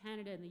Conference of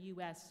Canada and the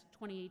US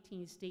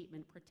 2018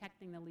 statement,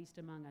 Protecting the Least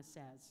Among Us,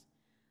 says,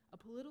 a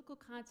political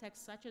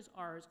context such as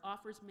ours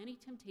offers many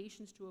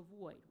temptations to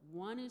avoid.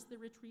 One is the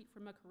retreat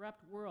from a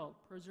corrupt world,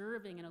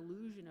 preserving an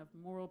illusion of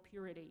moral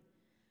purity.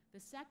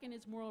 The second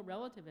is moral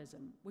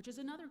relativism, which is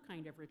another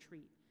kind of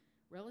retreat.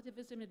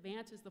 Relativism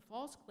advances the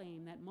false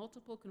claim that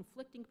multiple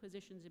conflicting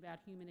positions about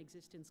human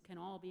existence can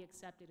all be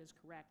accepted as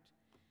correct.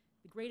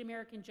 The great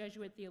American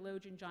Jesuit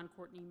theologian John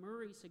Courtney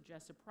Murray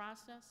suggests a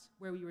process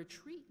where we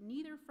retreat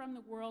neither from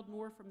the world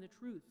nor from the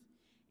truth.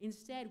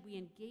 Instead, we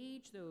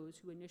engage those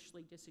who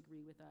initially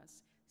disagree with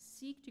us,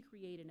 seek to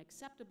create an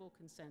acceptable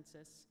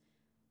consensus,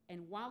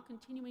 and while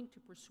continuing to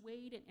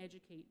persuade and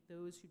educate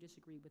those who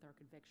disagree with our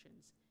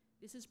convictions.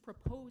 This is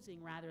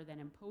proposing rather than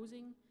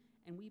imposing,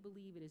 and we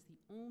believe it is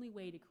the only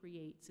way to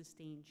create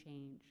sustained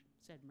change,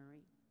 said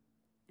Murray.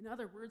 In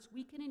other words,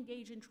 we can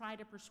engage and try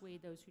to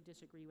persuade those who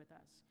disagree with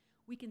us.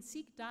 We can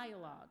seek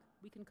dialogue.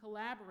 We can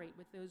collaborate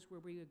with those where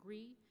we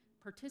agree,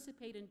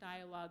 participate in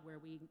dialogue where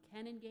we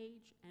can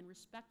engage, and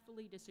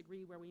respectfully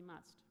disagree where we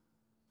must.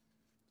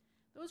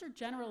 Those are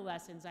general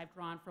lessons I've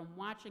drawn from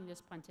watching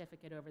this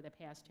pontificate over the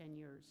past 10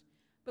 years.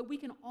 But we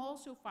can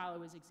also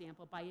follow his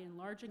example by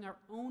enlarging our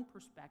own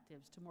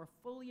perspectives to more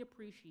fully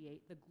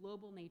appreciate the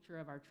global nature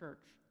of our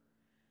church.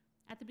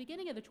 At the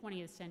beginning of the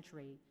 20th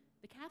century,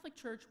 the Catholic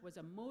Church was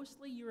a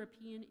mostly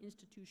European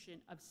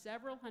institution of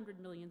several hundred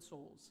million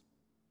souls.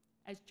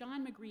 As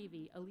John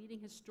McGreevy, a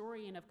leading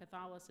historian of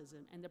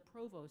Catholicism and the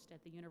provost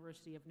at the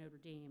University of Notre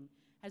Dame,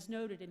 has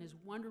noted in his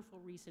wonderful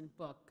recent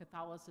book,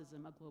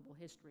 Catholicism, A Global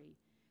History,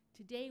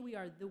 today we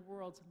are the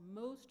world's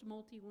most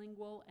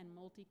multilingual and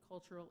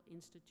multicultural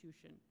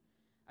institution,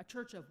 a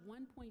church of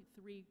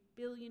 1.3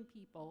 billion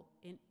people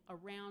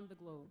around the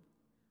globe.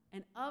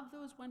 And of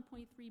those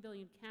 1.3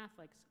 billion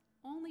Catholics,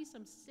 only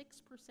some 6%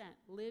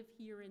 live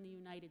here in the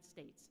United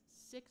States,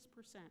 6%.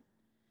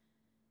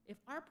 If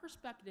our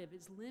perspective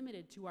is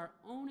limited to our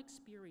own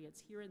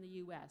experience here in the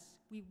US,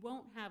 we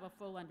won't have a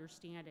full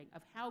understanding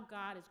of how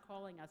God is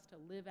calling us to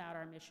live out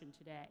our mission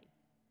today.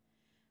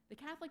 The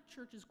Catholic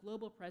Church's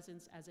global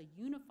presence as a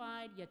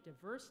unified yet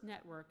diverse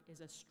network is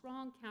a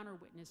strong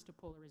counter-witness to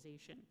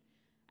polarization.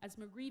 As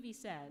McGreevy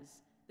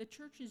says, the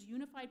Church's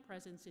unified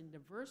presence in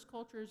diverse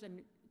cultures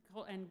and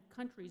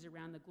countries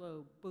around the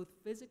globe, both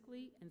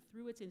physically and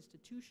through its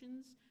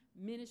institutions,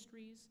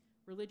 ministries,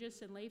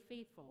 religious and lay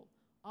faithful,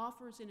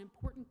 offers an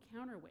important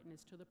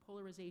counter-witness to the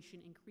polarization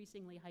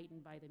increasingly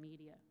heightened by the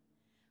media.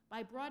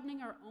 By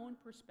broadening our own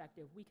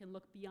perspective, we can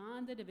look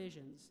beyond the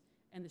divisions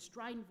and the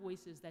strident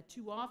voices that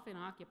too often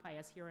occupy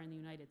us here in the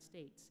United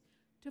States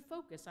to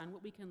focus on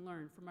what we can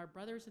learn from our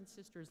brothers and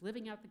sisters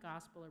living out the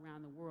gospel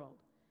around the world.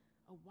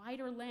 A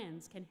wider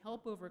lens can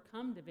help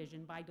overcome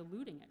division by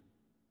diluting it.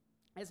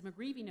 As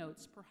McGreevy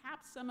notes,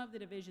 perhaps some of the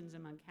divisions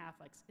among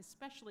Catholics,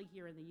 especially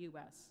here in the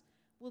US,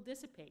 will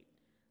dissipate,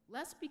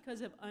 less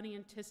because of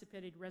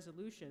unanticipated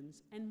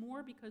resolutions and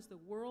more because the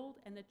world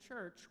and the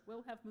church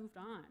will have moved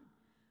on.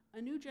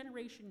 A new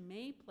generation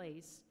may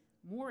place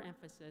more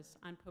emphasis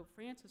on Pope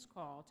Francis'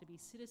 call to be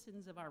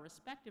citizens of our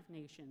respective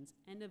nations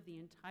and of the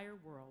entire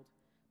world,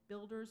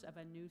 builders of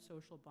a new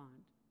social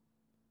bond.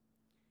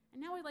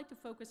 And now I'd like to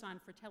focus on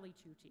Fratelli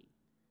Tutti,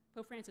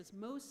 Pope Francis'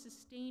 most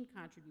sustained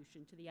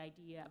contribution to the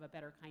idea of a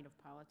better kind of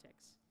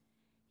politics.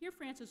 Here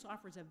Francis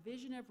offers a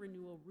vision of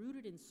renewal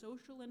rooted in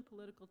social and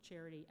political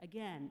charity,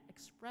 again,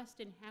 expressed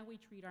in how we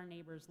treat our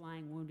neighbors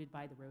lying wounded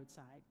by the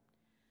roadside.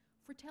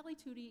 Fratelli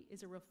Tutti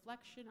is a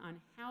reflection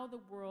on how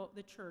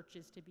the church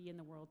is to be in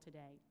the world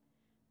today.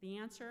 The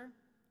answer,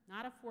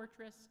 not a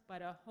fortress,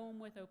 but a home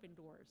with open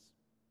doors.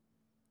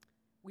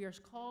 We are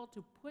called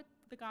to put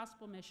the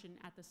gospel mission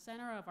at the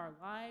center of our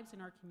lives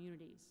and our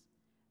communities.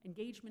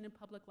 Engagement in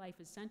public life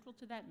is central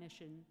to that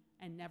mission,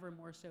 and never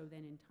more so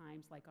than in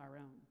times like our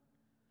own.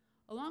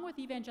 Along with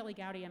Evangelii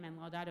Gaudium and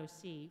Laudato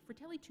Si,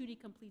 Fratelli Tutti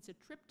completes a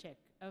triptych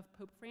of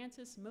Pope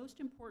Francis' most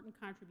important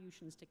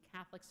contributions to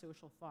Catholic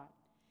social thought.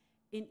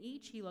 In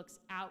each, he looks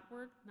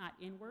outward, not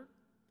inward.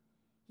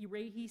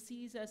 He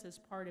sees us as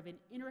part of an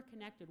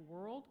interconnected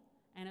world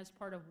and as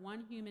part of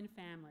one human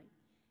family.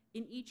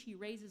 In each, he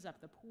raises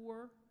up the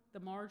poor, the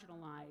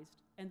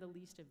marginalized, and the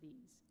least of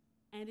these.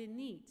 And in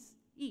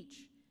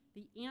each,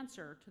 the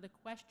answer to the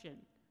question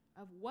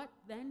of what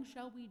then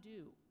shall we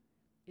do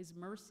is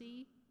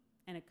mercy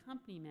and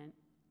accompaniment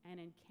and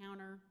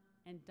encounter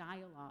and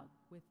dialogue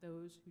with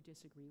those who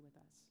disagree with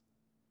us.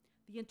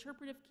 The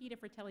interpretive key to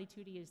Fratelli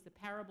Tutti is the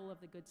parable of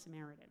the Good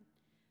Samaritan.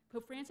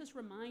 Pope Francis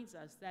reminds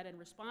us that in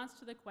response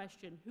to the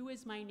question, who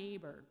is my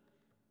neighbor,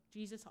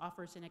 Jesus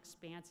offers an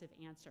expansive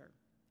answer,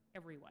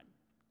 everyone.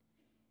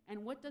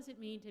 And what does it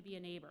mean to be a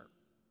neighbor?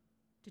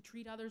 To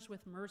treat others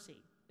with mercy,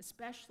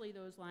 especially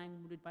those lying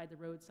wounded by the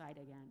roadside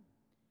again.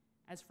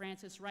 As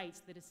Francis writes,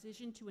 the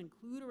decision to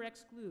include or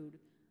exclude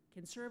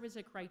can serve as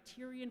a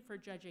criterion for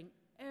judging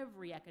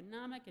every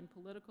economic and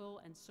political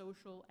and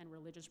social and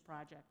religious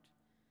project.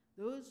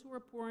 Those who are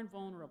poor and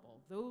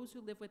vulnerable, those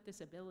who live with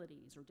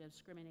disabilities or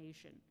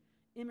discrimination,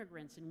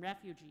 immigrants and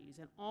refugees,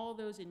 and all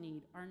those in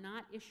need are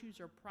not issues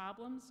or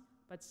problems,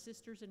 but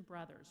sisters and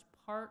brothers,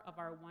 part of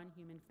our one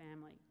human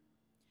family.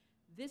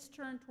 This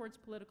turn towards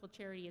political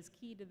charity is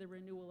key to the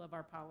renewal of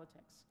our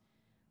politics.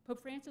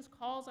 Pope Francis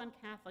calls on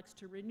Catholics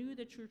to renew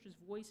the Church's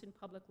voice in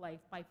public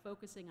life by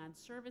focusing on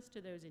service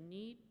to those in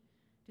need,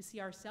 to see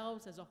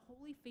ourselves as a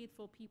wholly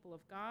faithful people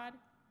of God,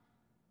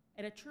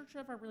 and a church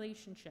of our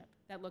relationship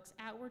that looks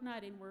outward,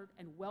 not inward,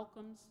 and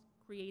welcomes,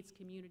 creates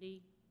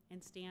community,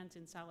 and stands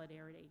in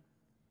solidarity.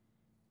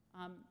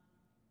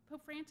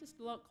 Pope Francis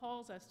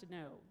calls us to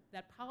know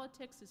that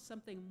politics is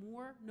something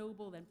more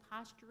noble than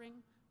posturing,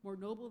 more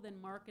noble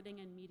than marketing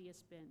and media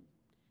spin.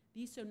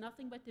 These sow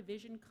nothing but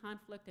division,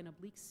 conflict, and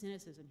oblique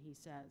cynicism, he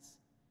says.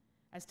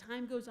 As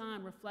time goes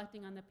on,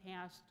 reflecting on the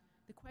past,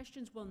 the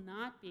questions will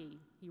not be,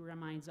 he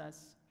reminds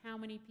us, how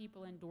many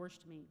people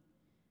endorsed me?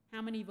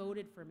 How many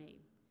voted for me?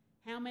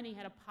 How many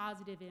had a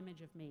positive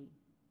image of me?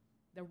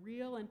 The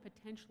real and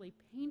potentially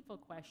painful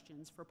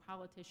questions for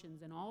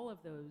politicians and all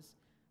of those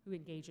who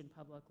engage in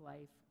public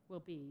life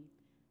will be,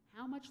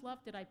 how much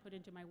love did I put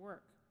into my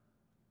work?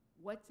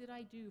 What did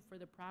I do for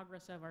the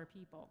progress of our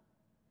people?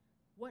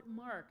 What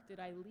mark did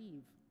I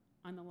leave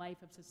on the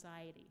life of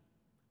society?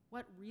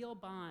 What real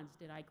bonds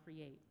did I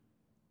create?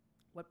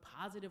 What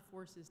positive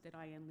forces did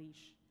I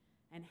unleash?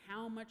 And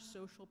how much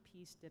social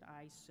peace did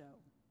I sow?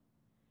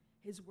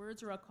 His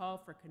words are a call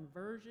for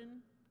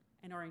conversion,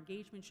 and our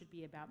engagement should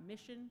be about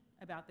mission,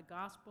 about the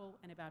gospel,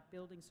 and about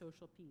building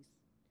social peace.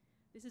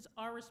 This is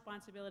our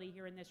responsibility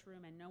here in this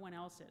room and no one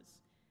else's.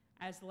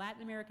 As the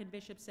Latin American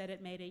bishop said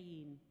at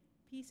Medellin,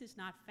 peace is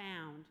not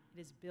found, it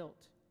is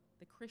built.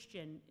 The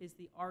Christian is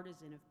the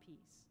artisan of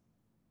peace.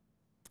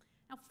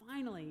 Now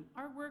finally,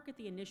 our work at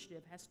the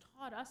initiative has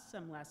taught us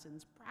some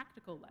lessons,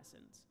 practical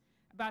lessons,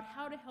 about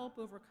how to help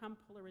overcome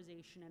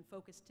polarization and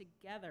focus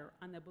together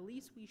on the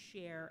beliefs we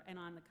share and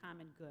on the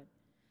common good,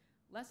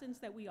 lessons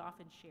that we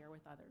often share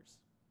with others.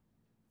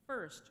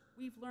 First,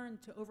 we've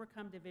learned to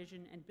overcome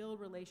division and build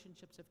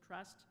relationships of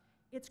trust.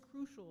 It's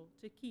crucial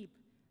to keep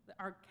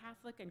our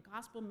Catholic and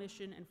gospel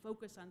mission and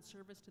focus on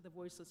service to the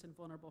voiceless and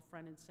vulnerable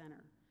front and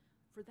center.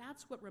 For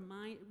that's what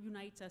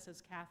unites us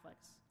as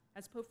Catholics.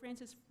 As Pope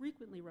Francis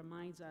frequently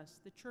reminds us,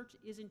 the church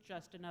isn't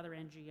just another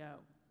NGO.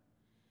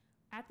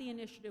 At the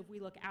initiative, we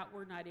look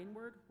outward, not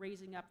inward,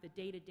 raising up the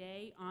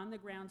day-to-day,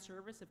 on-the-ground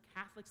service of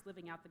Catholics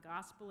living out the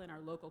gospel in our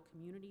local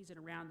communities and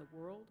around the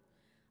world,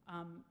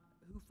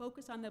 who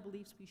focus on the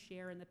beliefs we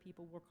share and the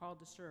people we're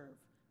called to serve,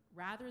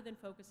 rather than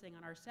focusing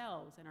on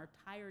ourselves and our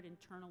tired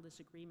internal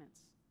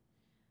disagreements.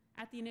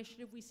 At the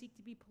initiative, we seek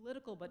to be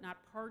political but not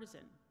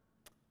partisan.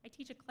 I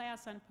teach a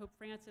class on Pope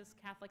Francis,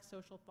 Catholic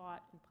social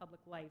thought, and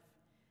public life,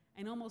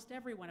 and almost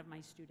every one of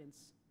my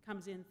students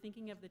comes in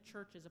thinking of the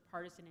church as a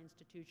partisan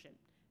institution,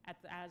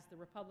 as the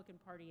Republican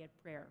Party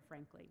at prayer,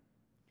 frankly.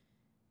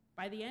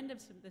 By the end of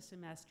the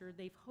semester,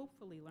 they've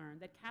hopefully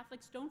learned that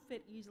Catholics don't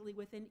fit easily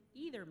within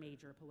either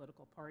major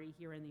political party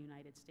here in the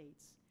United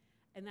States,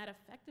 and that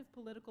effective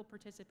political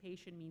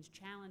participation means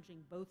challenging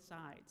both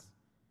sides.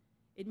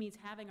 It means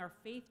having our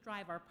faith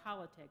drive our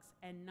politics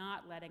and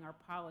not letting our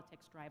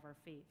politics drive our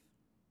faith.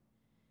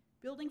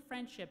 Building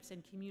friendships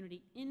and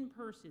community in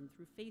person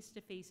through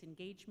face-to-face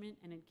engagement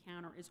and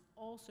encounter is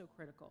also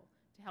critical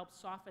to help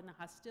soften the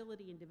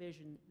hostility and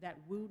division that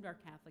wound our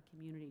Catholic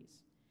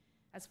communities.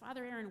 As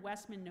Father Aaron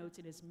Westman notes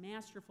in his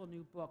masterful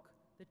new book,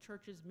 The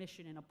Church's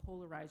Mission in a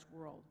Polarized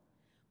World,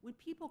 when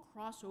people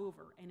cross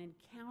over and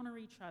encounter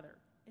each other,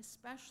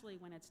 especially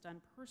when it's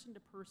done person to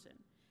person,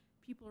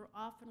 people are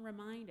often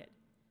reminded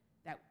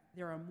that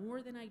there are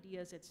more than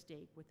ideas at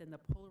stake within the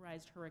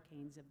polarized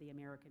hurricanes of the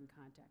American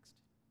context.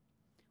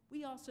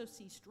 We also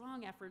see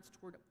strong efforts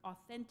toward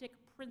authentic,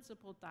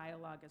 principled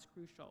dialogue as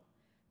crucial.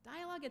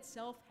 Dialogue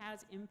itself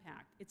has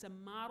impact. It's a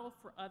model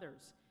for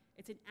others.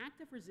 It's an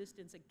act of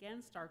resistance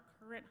against our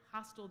current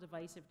hostile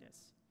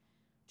divisiveness.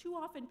 Too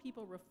often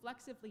people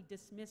reflexively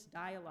dismiss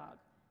dialogue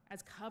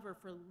as cover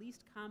for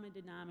least common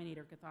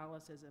denominator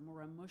Catholicism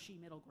or a mushy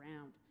middle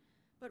ground.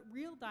 But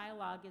real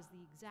dialogue is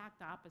the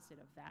exact opposite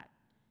of that.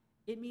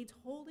 It means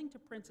holding to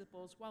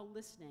principles while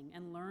listening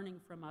and learning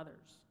from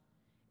others.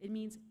 It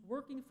means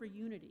working for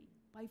unity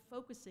by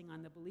focusing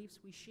on the beliefs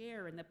we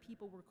share and the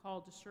people we're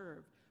called to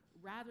serve,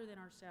 rather than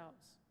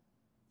ourselves.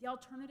 The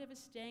alternative is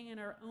staying in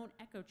our own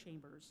echo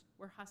chambers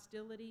where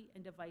hostility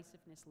and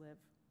divisiveness live.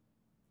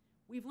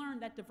 We've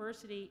learned that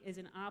diversity is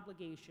an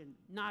obligation,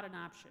 not an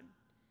option.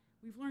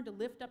 We've learned to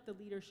lift up the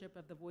leadership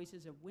of the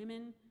voices of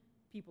women,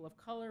 people of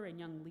color, and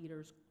young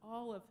leaders,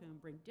 all of whom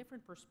bring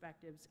different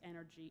perspectives,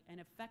 energy, and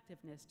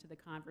effectiveness to the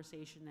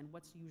conversation than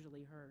what's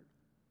usually heard.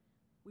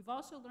 We've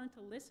also learned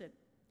to listen.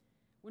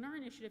 When our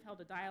initiative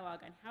held a dialogue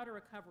on how to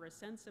recover a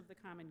sense of the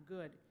common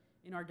good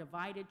in our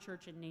divided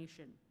church and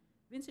nation,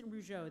 Vincent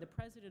Rougeau, the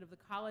president of the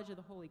College of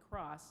the Holy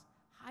Cross,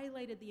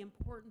 highlighted the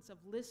importance of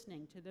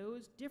listening to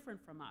those different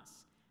from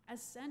us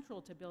as central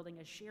to building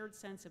a shared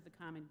sense of the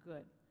common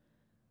good.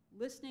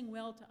 Listening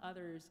well to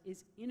others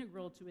is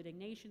integral to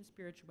Ignatian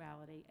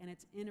spirituality, and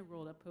it's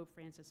integral to Pope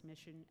Francis'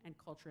 mission and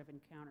culture of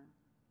encounter.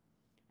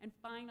 And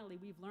finally,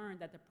 we've learned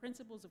that the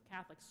principles of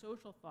Catholic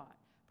social thought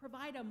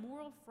provide a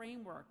moral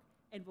framework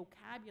and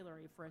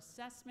vocabulary for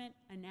assessment,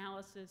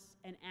 analysis,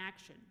 and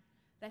action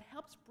that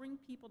helps bring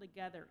people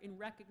together in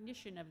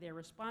recognition of their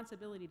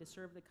responsibility to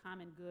serve the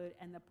common good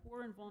and the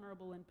poor and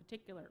vulnerable in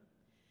particular.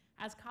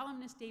 As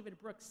columnist David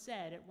Brooks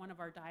said at one of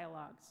our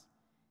dialogues,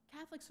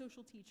 Catholic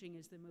social teaching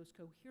is the most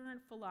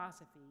coherent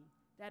philosophy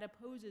that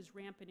opposes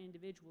rampant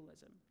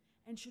individualism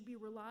and should be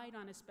relied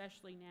on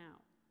especially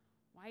now.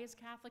 Why is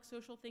Catholic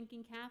social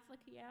thinking Catholic,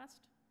 he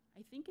asked?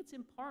 I think it's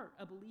in part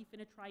a belief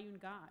in a triune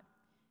God.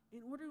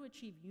 In order to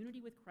achieve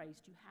unity with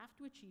Christ, you have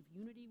to achieve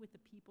unity with the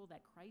people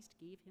that Christ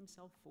gave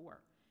himself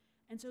for.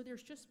 And so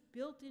there's just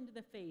built into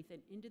the faith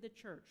and into the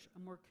church a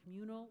more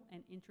communal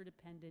and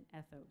interdependent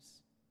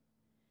ethos.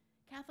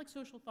 Catholic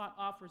social thought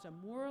offers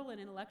a moral and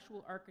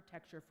intellectual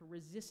architecture for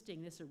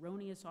resisting this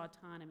erroneous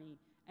autonomy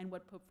and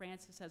what Pope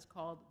Francis has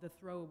called the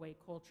throwaway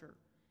culture,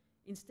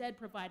 instead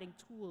providing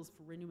tools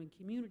for renewing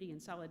community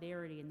and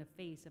solidarity in the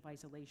face of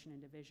isolation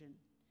and division.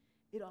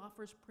 It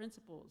offers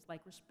principles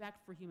like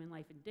respect for human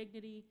life and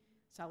dignity,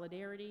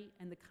 solidarity,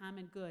 and the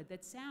common good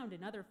that sound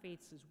in other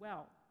faiths as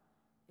well.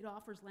 It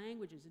offers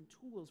languages and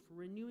tools for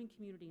renewing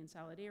community and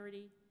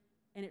solidarity,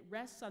 and it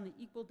rests on the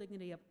equal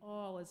dignity of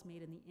all as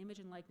made in the image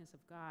and likeness of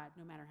God,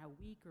 no matter how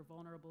weak or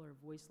vulnerable or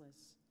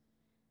voiceless.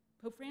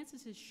 Pope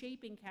Francis is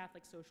shaping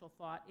Catholic social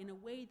thought in a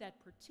way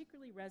that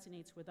particularly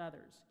resonates with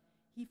others.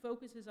 He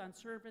focuses on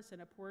service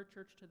and a poor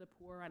church to the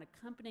poor, on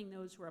accompanying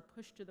those who are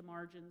pushed to the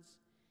margins,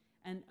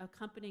 and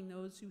accompanying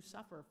those who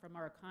suffer from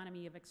our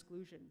economy of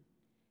exclusion.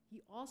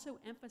 He also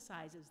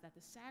emphasizes that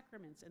the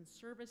sacraments and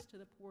service to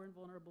the poor and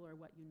vulnerable are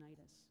what unite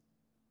us.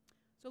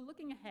 So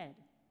looking ahead,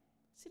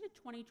 Synod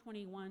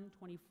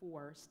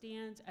 2021-24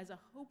 stands as a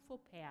hopeful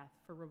path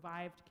for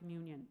revived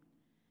communion.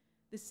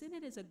 The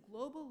Synod is a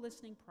global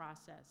listening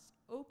process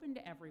open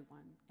to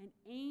everyone and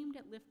aimed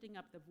at lifting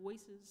up the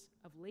voices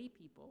of lay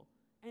people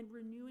and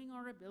renewing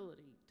our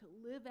ability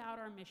to live out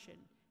our mission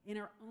in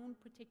our own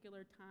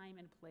particular time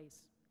and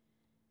place.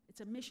 It's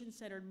a mission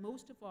centered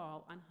most of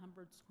all on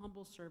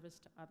humble service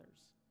to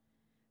others.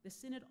 The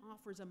Synod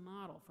offers a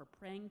model for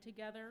praying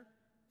together,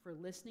 for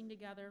listening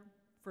together,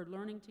 for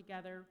learning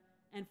together,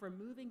 and for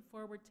moving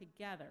forward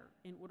together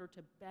in order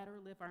to better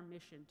live our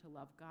mission to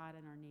love God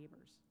and our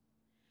neighbors.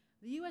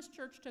 The U.S.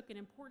 Church took an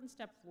important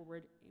step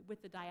forward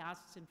with the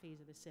diocesan phase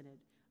of the Synod,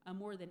 a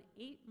more than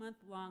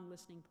 8-month-long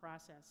listening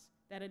process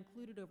that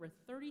included over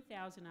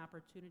 30,000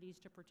 opportunities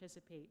to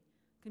participate,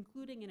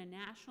 concluding in a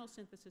national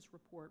synthesis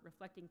report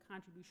reflecting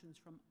contributions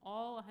from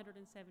all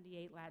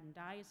 178 Latin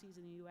dioceses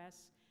in the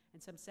U.S.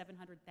 and some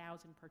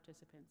 700,000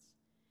 participants.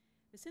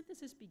 The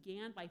synthesis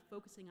began by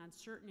focusing on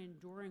certain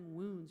enduring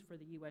wounds for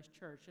the U.S.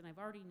 Church, and I've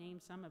already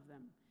named some of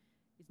them.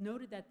 It's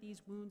noted that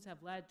these wounds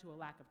have led to a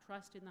lack of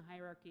trust in the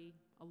hierarchy,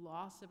 a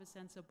loss of a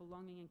sense of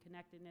belonging and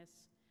connectedness,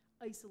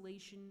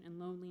 isolation and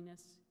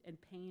loneliness, and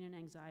pain and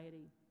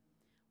anxiety.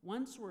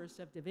 One source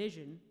of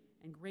division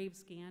and grave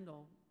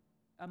scandal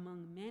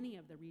among many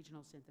of the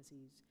regional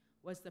syntheses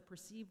was the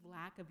perceived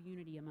lack of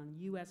unity among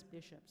U.S.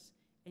 bishops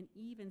and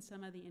even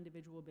some of the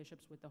individual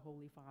bishops with the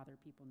Holy Father,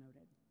 people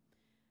noted.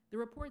 The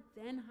report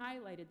then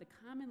highlighted the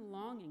common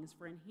longings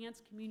for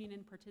enhanced communion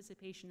and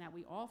participation that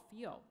we all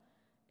feel,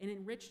 an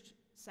enriched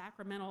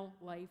sacramental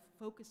life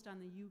focused on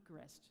the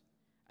Eucharist,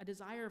 a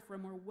desire for a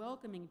more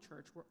welcoming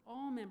church where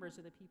all members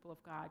of the people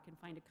of God can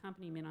find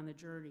accompaniment on the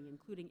journey,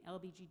 including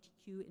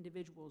LGBTQ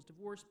individuals,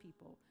 divorced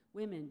people,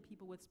 women,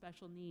 people with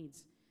special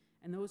needs,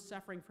 and those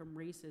suffering from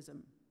racism.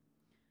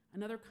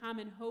 Another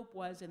common hope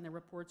was, in the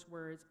report's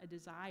words, a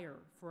desire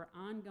for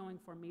ongoing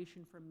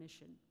formation for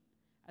mission,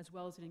 as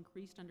well as an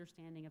increased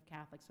understanding of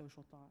Catholic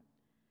social thought.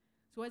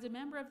 So as a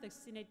member of the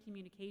Synod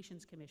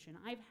Communications Commission,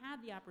 I've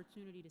had the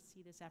opportunity to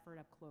see this effort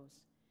up close.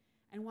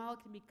 And while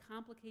it can be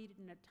complicated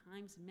and at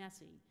times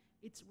messy,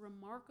 it's a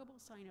remarkable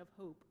sign of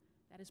hope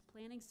that is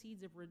planting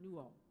seeds of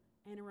renewal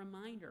and a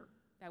reminder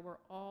that we're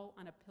all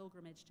on a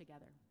pilgrimage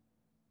together.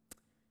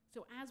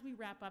 So as we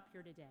wrap up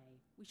here today,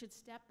 we should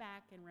step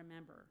back and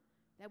remember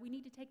that we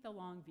need to take the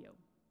long view.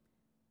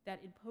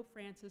 that in Pope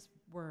Francis'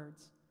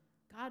 words,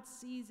 God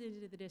sees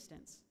into the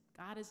distance.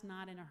 God is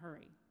not in a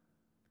hurry.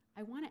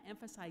 I want to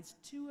emphasize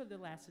two of the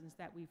lessons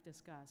that we've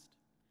discussed.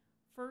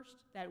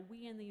 First, that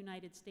we in the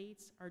United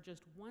States are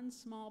just one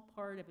small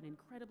part of an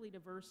incredibly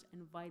diverse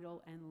and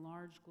vital and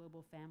large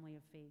global family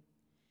of faith.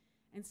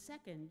 And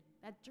second,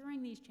 that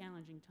during these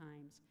challenging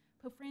times,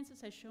 Pope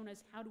Francis has shown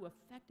us how to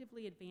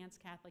effectively advance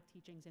Catholic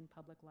teachings in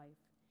public life.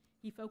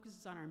 He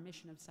focuses on our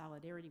mission of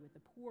solidarity with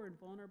the poor and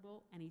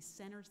vulnerable, and he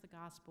centers the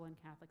gospel in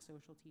Catholic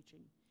social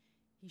teaching.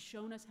 He's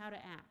shown us how to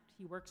act.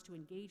 He works to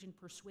engage and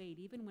persuade,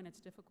 even when it's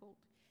difficult.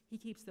 He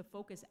keeps the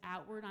focus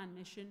outward on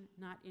mission,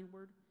 not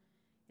inward.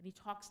 And he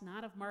talks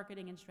not of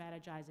marketing and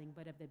strategizing,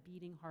 but of the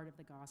beating heart of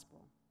the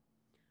gospel.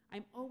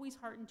 I'm always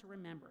heartened to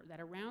remember that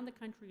around the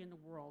country and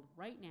the world,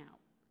 right now,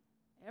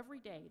 every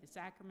day the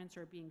sacraments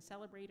are being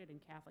celebrated in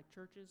Catholic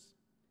churches,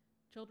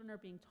 children are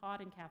being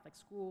taught in Catholic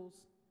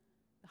schools,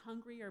 the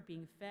hungry are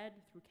being fed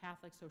through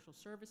Catholic social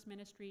service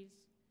ministries,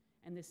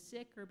 and the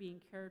sick are being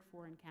cared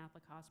for in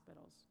Catholic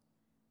hospitals.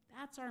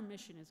 That's our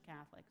mission as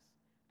Catholics.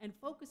 And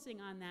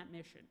focusing on that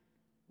mission,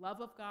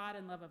 love of God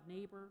and love of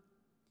neighbor,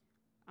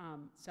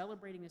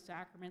 celebrating the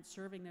sacraments,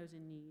 serving those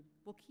in need,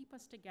 will keep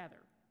us together,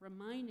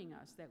 reminding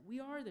us that we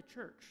are the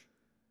church.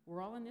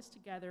 We're all in this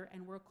together,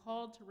 and we're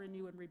called to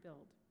renew and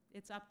rebuild.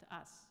 It's up to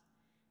us.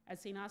 As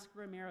St. Oscar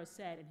Romero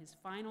said in his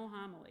final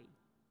homily,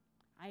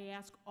 I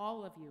ask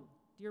all of you,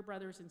 dear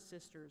brothers and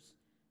sisters,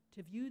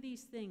 to view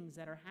these things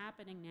that are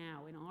happening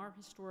now in our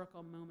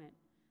historical moment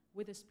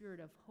with a spirit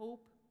of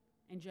hope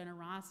and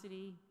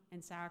generosity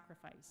and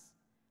sacrifice.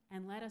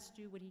 And let us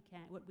do what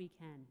we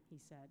can, he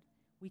said.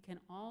 We can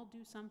all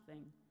do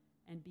something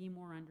and be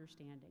more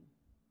understanding.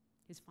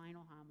 His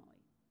final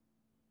homily.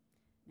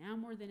 Now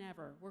more than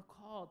ever, we're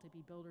called to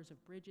be builders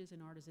of bridges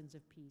and artisans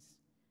of peace,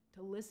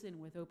 to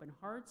listen with open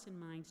hearts and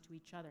minds to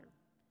each other,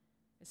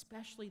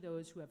 especially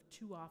those who have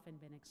too often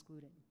been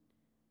excluded.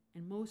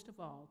 And most of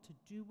all,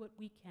 to do what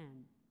we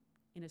can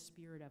in a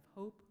spirit of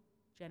hope,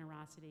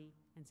 generosity,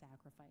 and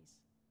sacrifice.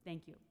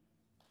 Thank you.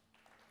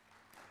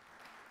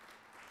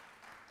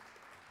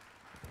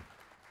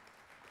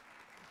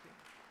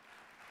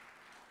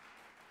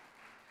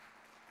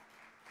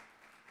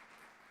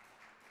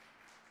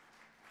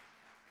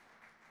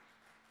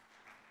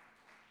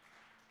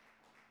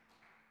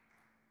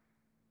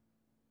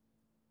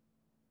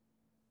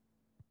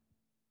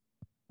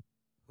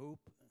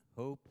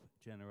 Hope,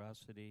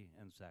 generosity,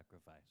 and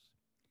sacrifice.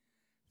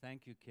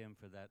 Thank you, Kim,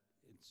 for that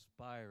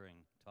inspiring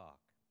talk,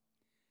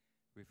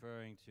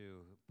 referring to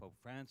Pope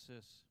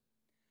Francis,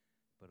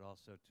 but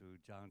also to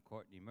John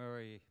Courtney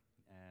Murray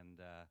and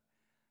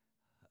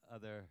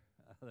other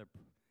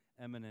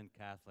eminent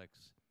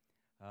Catholics.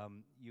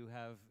 You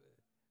have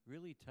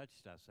really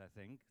touched us, I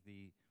think.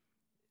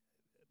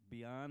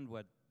 Beyond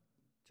what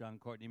John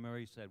Courtney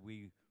Murray said,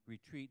 we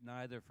retreat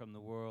neither from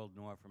the world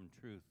nor from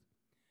truth.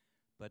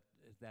 But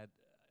that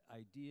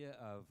idea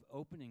of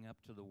opening up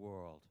to the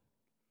world,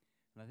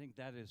 and I think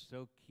that is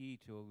so key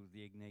to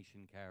the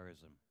Ignatian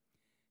charism.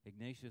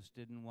 Ignatius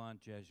didn't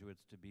want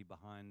Jesuits to be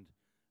behind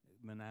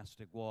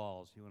monastic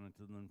walls. He wanted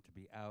them to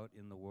be out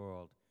in the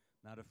world,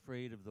 not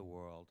afraid of the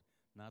world,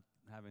 not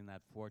having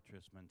that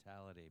fortress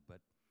mentality,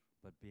 but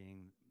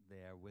being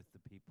there with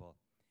the people.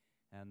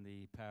 And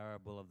the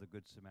parable of the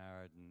Good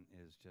Samaritan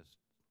is just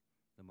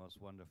the most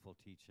wonderful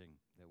teaching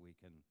that we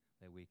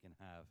can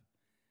have.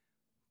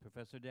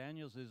 Professor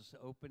Daniels is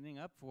opening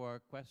up for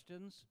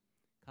questions,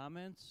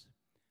 comments.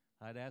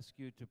 I'd ask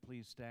you to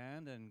please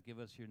stand and give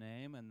us your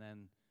name and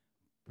then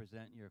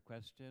present your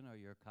question or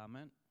your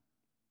comment.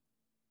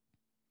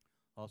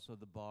 Also,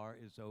 the bar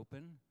is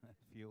open if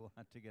you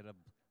want to get a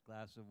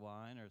glass of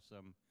wine or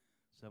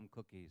some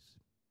cookies.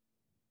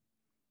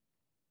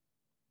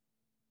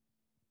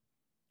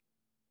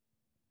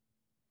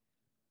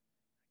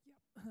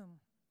 Yep.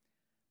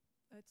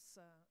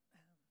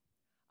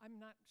 I'm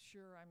not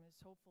sure I'm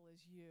as hopeful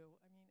as you.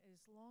 I mean,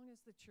 as long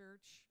as the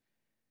church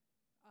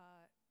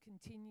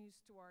continues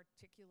to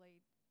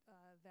articulate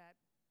that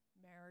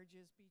marriage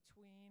is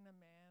between a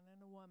man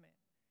and a woman,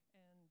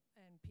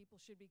 and people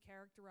should be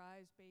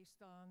characterized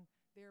based on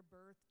their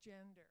birth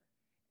gender,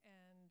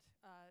 and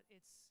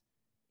it's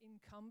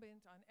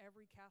incumbent on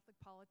every Catholic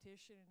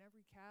politician and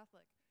every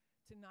Catholic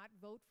to not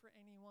vote for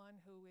anyone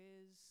who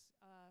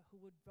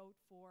would vote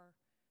for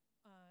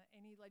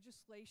any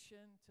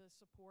legislation to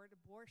support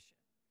abortion.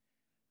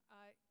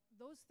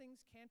 Those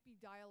things can't be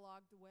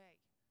dialogued away,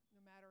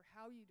 no matter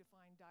how you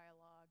define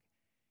dialogue.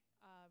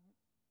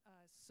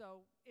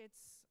 So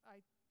I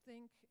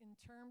think in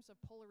terms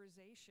of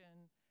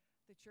polarization,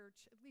 the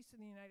church, at least in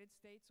the United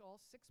States,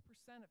 all 6%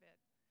 of it,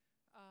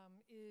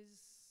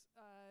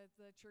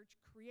 the church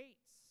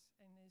creates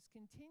and is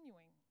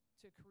continuing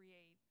to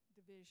create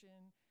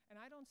division,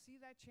 and I don't see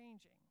that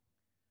changing.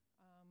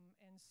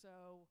 And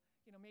so,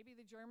 maybe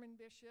the German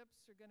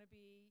bishops are going to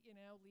be,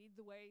 lead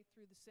the way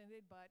through the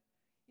synod, but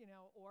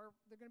or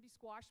they're going to be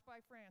squashed by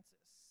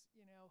Francis,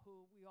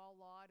 who we all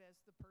laud as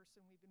the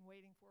person we've been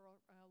waiting for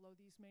all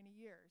these many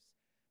years.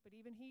 But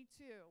even he,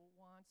 too,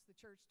 wants the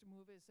church to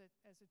move as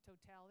a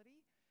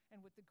totality. And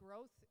with the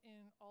growth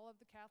in all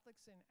of the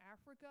Catholics in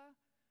Africa,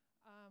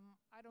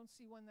 I don't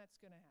see when that's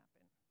going to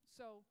happen.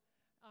 So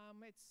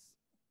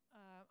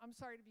I'm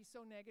sorry to be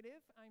so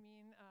negative. I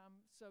mean,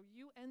 so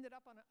you ended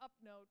up on an up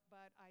note,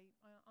 but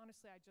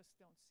honestly, I just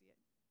don't see it.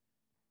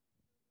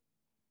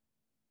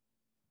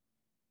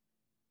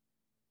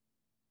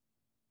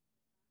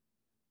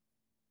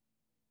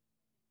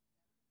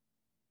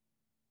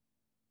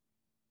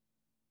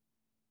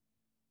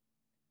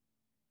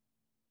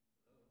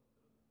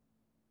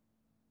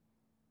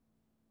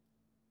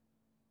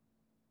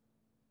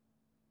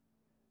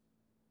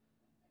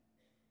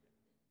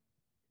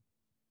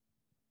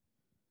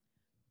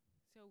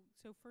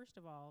 So first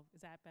of all,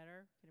 is that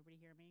better? Can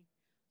everybody hear me?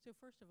 So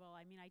first of all,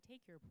 I mean, I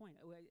take your point,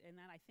 and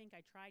then I think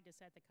I tried to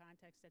set the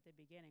context at the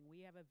beginning.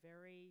 We have a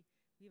very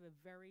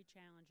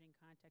challenging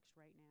context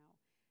right now,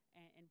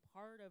 and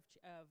part of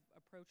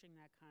approaching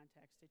that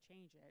context to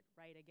change it,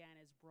 right, again,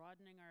 is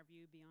broadening our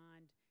view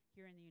beyond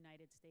here in the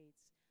United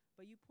States.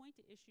 But you point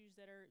to issues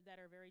that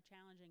are very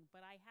challenging.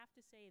 But I have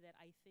to say that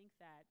I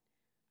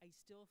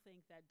still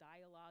think that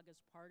dialogue is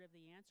part of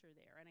the answer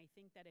there. And I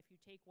think that if you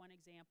take one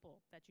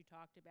example that you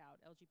talked about,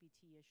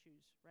 LGBT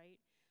issues,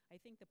 right? I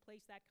think the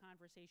place that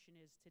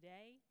conversation is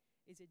today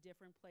is a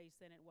different place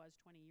than it was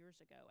 20 years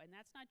ago. And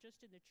that's not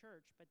just in the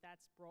church, but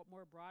that's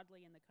more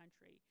broadly in the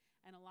country.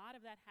 And a lot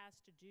of that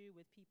has to do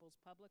with people's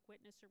public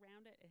witness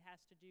around it. It has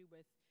to do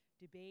with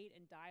debate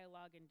and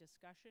dialogue and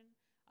discussion.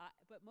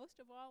 But most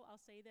of all,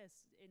 I'll say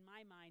this, in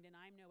my mind, and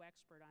I'm no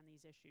expert on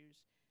these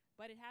issues,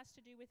 but it has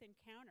to do with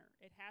encounter.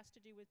 It has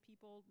to do with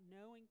people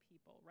knowing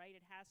people, right?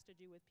 It has to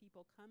do with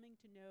people coming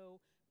to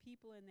know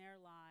people in their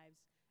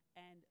lives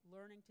and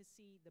learning to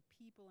see the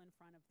people in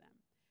front of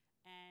them.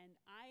 And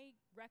I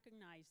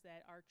recognize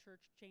that our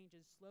church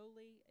changes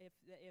slowly.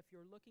 If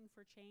you're looking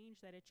for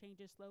change, that it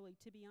changes slowly.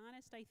 To be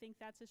honest, I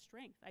think that's a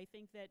strength. I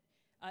think that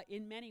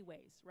in many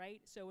ways, right?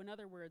 So in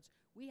other words,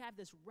 we have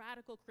this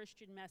radical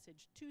Christian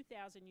message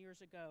 2,000 years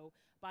ago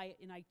by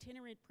an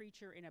itinerant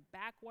preacher in a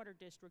backwater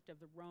district of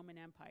the Roman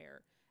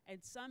Empire.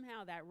 And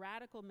somehow that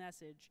radical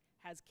message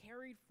has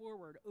carried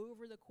forward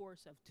over the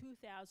course of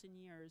 2,000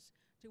 years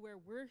to where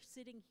we're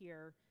sitting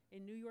here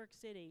in New York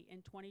City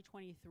in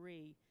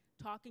 2023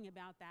 talking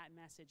about that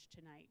message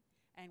tonight.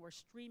 And we're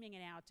streaming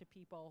it out to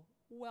people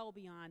well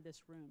beyond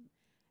this room.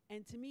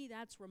 And to me,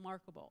 that's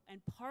remarkable.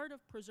 And part of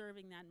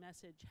preserving that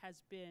message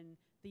has been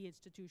the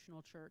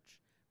institutional church,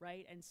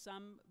 right? And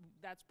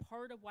that's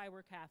part of why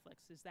we're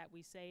Catholics, is that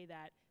we say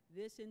that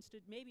this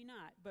maybe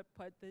not, but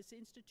this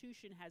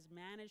institution has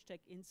managed to,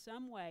 in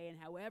some way, and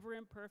however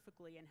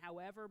imperfectly, and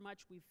however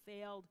much we've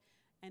failed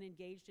and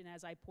engaged in,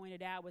 as I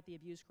pointed out with the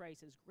abuse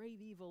crisis,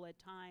 grave evil at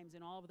times,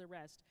 and all of the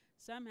rest,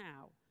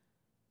 somehow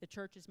the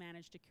church has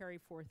managed to carry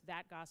forth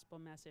that gospel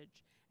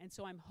message. And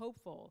so I'm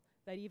hopeful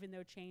that even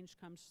though change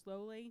comes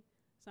slowly,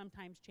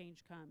 sometimes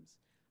change comes.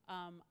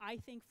 I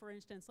think, for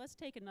instance, let's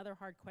take another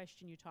hard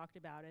question you talked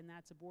about, and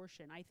that's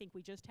abortion. I think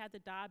we just had the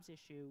Dobbs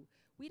issue.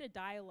 We had a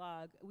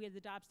dialogue, we had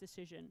the Dobbs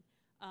decision.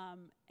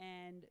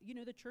 And, you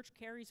know, the church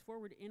carries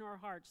forward in our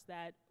hearts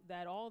that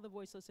all the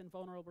voiceless and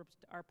vulnerable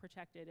are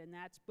protected, and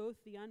that's both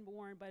the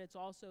unborn, but it's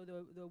also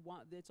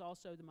it's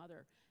also the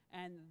mother.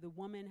 And the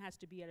woman has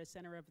to be at the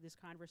center of this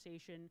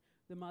conversation,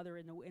 the mother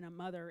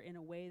in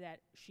a way that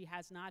she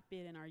has not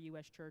been in our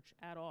U.S. church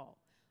at all.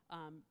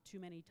 Too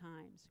many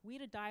times. We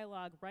had a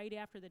dialogue right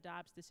after the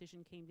Dobbs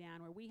decision came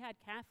down where we had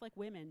Catholic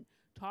women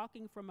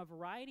talking from a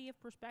variety of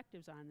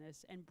perspectives on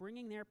this and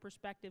bringing their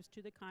perspectives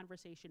to the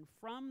conversation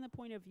from the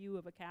point of view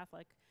of a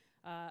Catholic,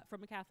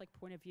 from a Catholic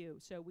point of view.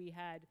 So we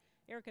had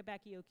Erica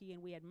Bakioki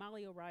and we had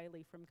Molly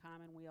O'Reilly from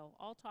Commonweal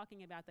all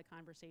talking about the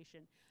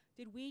conversation.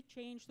 Did we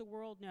change the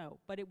world? No,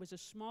 but it was a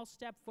small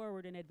step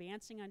forward in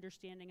advancing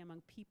understanding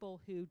among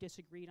people who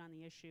disagreed on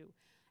the issue.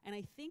 And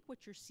I think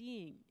what you're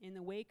seeing in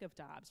the wake of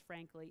Dobbs,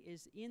 frankly,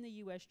 is in the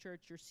U.S.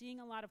 church, you're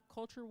seeing a lot of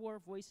culture war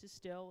voices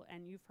still,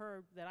 and you've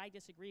heard that I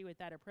disagree with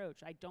that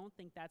approach. I don't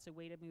think that's a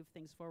way to move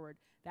things forward,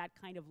 that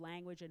kind of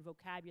language and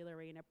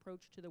vocabulary and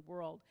approach to the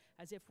world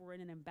as if we're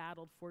in an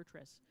embattled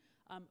fortress.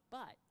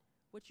 But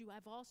what you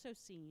have also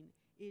seen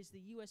is the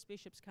U.S.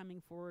 bishops coming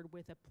forward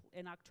with,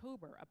 in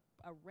October,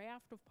 a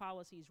raft of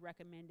policies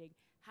recommending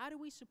how do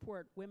we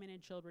support women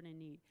and children in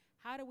need?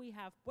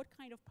 What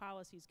kind of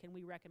policies can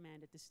we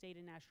recommend at the state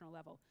and national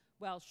level?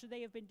 Well, should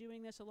they have been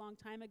doing this a long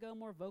time ago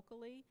more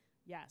vocally?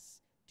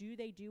 Yes. Do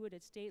they do it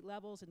at state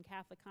levels and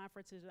Catholic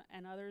conferences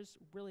and others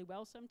really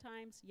well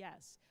sometimes?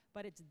 Yes.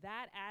 But it's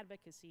that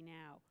advocacy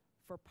now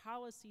for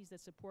policies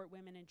that support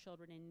women and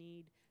children in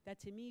need that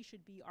to me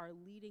should be our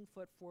leading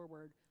foot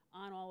forward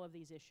on all of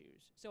these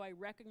issues. So I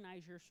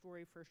recognize your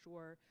story for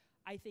sure.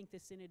 I think the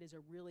Synod is a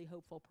really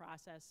hopeful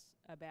process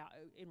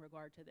in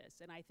regard to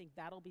this. And I think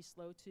that'll be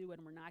slow too,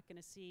 and we're not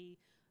gonna see,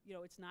 you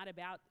know, it's not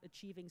about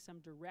achieving some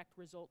direct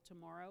result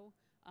tomorrow,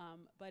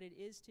 but it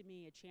is to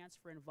me a chance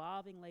for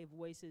involving lay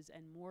voices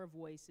and more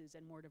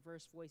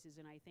diverse voices,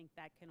 and I think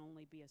that can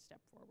only be a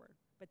step forward.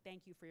 But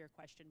thank you for your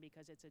question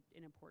because it's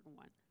an important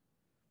one.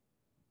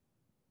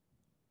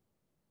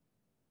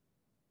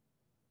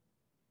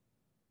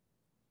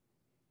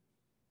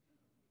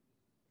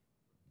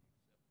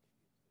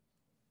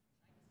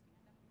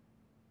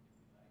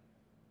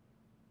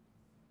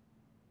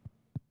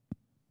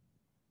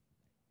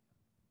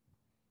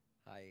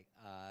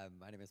 Hi,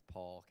 my name is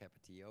Paul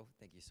Capetillo.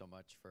 Thank you so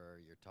much for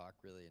your talk.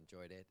 Really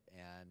enjoyed it.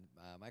 And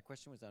my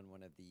question was on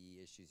one of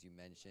the issues you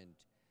mentioned.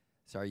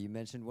 Sorry, you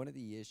mentioned one of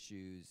the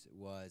issues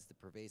was the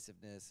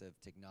pervasiveness of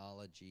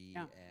technology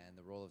and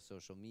the role of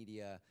social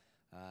media.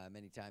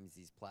 Many times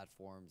these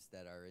platforms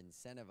that are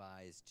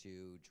incentivized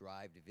to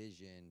drive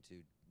division, to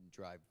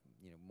drive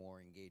more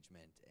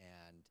engagement,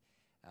 and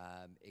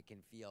it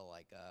can feel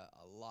like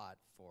a lot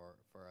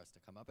for us to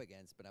come up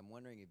against. But I'm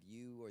wondering if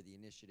you or the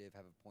initiative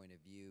have a point of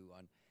view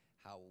on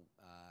how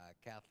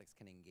Catholics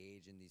can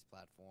engage in these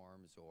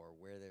platforms, or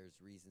where there's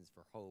reasons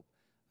for hope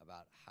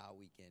about how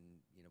we can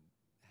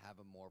have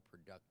a more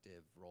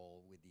productive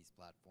role with these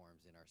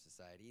platforms in our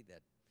society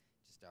that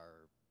just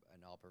are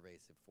an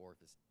all-pervasive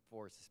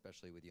force,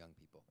 especially with young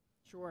people.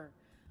 Sure.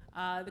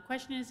 The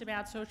question is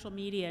about social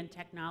media and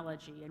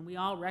technology, and we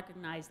all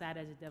recognize that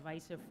as a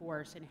divisive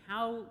force. And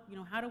how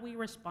do we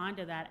respond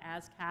to that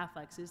as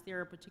Catholics? Is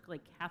there a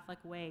particularly Catholic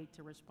way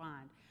to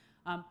respond?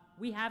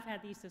 We have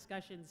had these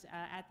discussions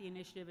at the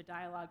initiative, a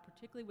dialogue,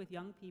 particularly with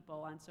young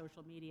people on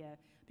social media,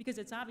 because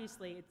it's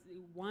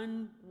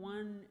one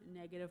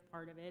negative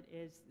part of it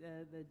is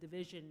the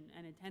division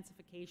and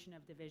intensification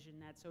of division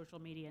that social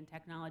media and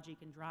technology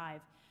can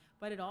drive,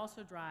 but it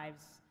also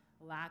drives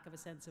a lack of a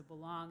sense of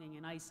belonging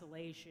and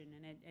isolation,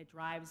 and it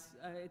drives,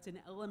 it's an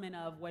element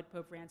of what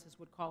Pope Francis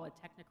would call a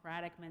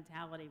technocratic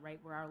mentality, right,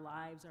 where our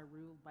lives are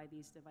ruled by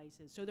these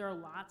devices. So there are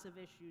lots of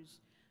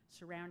issues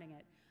surrounding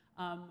it.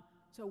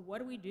 So what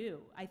do we do?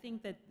 I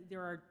think that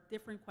there are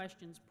different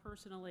questions.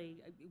 Personally,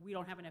 we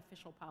don't have an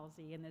official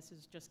policy, and this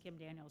is just Kim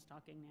Daniels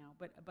talking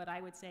now, but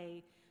I would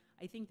say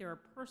I think there are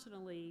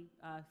personally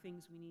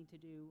things we need to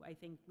do, I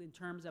think, in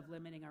terms of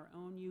limiting our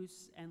own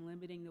use and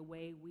limiting the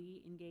way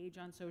we engage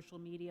on social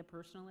media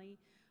personally.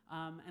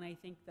 And I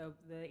think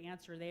the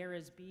answer there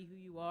is be who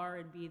you are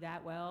and be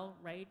that well,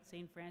 right?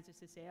 St. Francis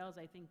de Sales,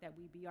 I think that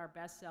we be our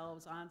best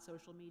selves on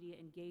social media,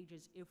 engage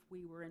as if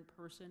we were in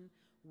person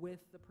with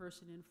the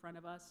person in front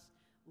of us,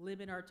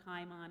 limit our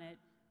time on it,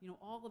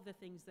 all of the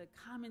things, the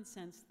common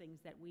sense things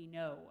that we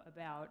know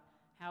about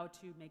how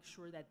to make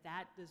sure that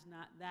that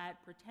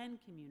pretend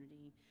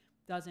community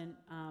doesn't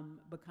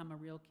become a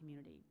real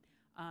community.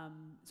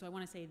 So I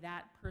want to say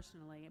that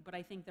personally, but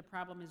I think the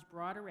problem is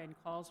broader and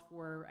calls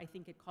for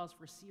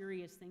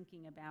serious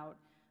thinking about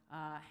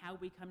how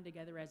we come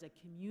together as a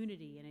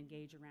community and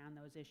engage around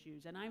those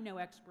issues. And I'm no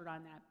expert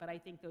on that, but I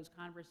think those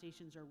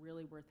conversations are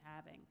really worth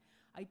having.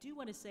 I do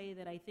want to say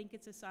that I think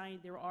it's a sign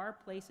there are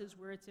places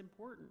where it's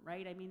important,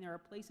 right? I mean, there are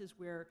places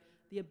where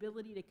the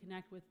ability to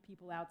connect with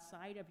people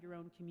outside of your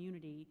own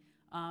community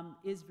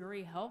is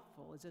very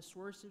helpful, is a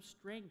source of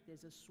strength,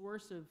 is a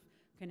source of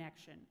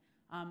connection.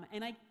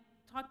 And I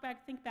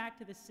think back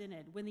to the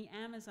Synod. When the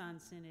Amazon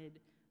Synod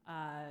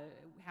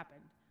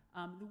happened,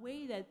 the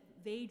way that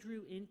they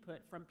drew input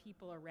from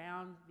people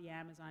around the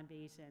Amazon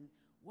basin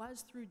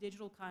was through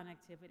digital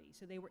connectivity.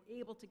 So they were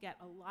able to get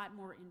a lot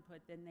more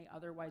input than they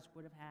otherwise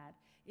would have had.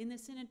 In the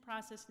Synod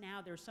process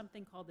now, there's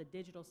something called the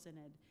Digital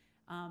Synod.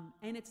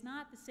 And it's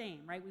not the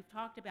same, right? We've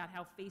talked about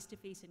how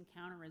face-to-face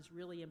encounter is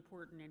really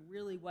important and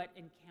really what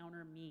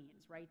encounter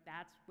means, right?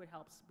 That's what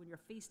helps. When you're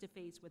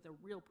face-to-face with a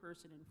real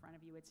person in front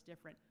of you, it's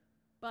different.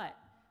 But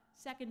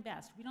second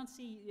best, we don't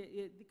see,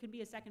 it could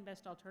be a second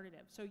best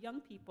alternative. So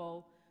young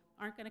people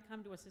aren't going to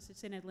come to a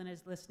Synod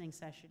listening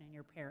session in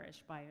your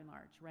parish, by and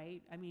large,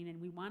 right? I mean, and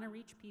we want to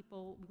reach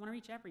people, we want to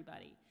reach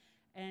everybody.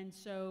 And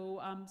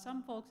so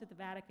some folks at the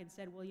Vatican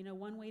said, well,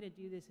 one way to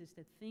do this is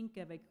to think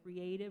of a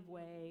creative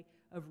way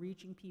of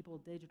reaching people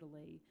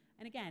digitally.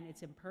 And again,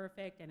 it's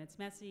imperfect and it's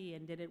messy,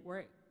 and did it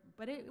work?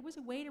 But it was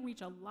a way to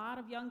reach a lot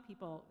of young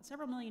people,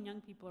 several million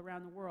young people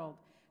around the world,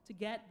 to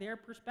get their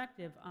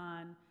perspective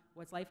on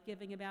what's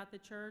life-giving about the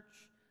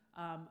church,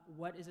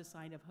 what is a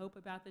sign of hope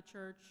about the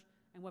church,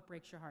 and what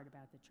breaks your heart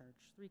about the church.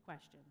 3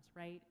 questions,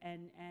 right?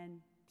 And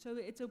so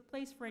it's a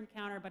place for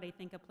encounter, but I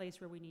think a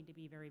place where we need to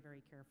be very,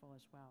 very careful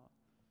as well.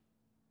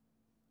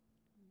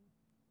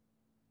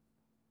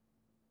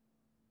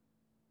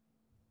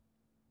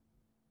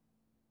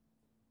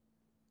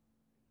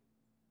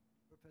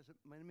 Professor,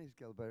 my name is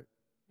Gilbert.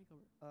 Hi,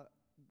 Gilbert.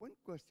 One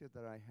question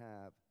that I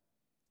have,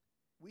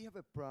 we have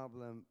a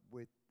problem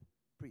with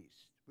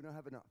priests. We don't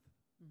have enough.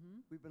 Mm-hmm.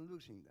 We've been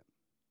losing them.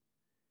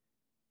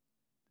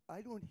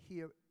 I don't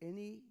hear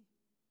any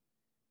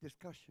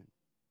discussion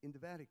in the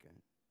Vatican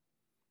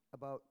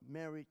about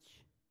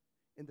marriage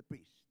and the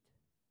priest.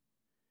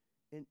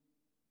 And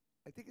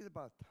I think it's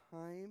about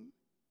time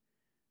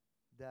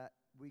that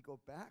we go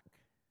back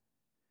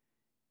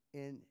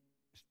and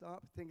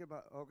stop thinking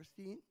about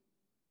Augustine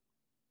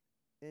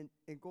and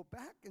go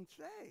back and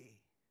say,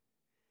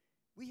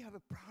 we have a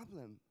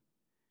problem.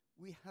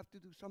 We have to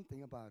do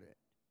something about it.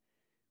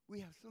 We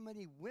have so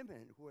many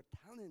women who are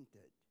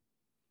talented.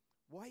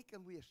 Why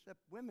can we accept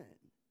women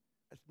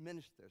as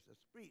ministers, as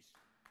priests?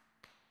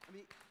 I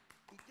mean,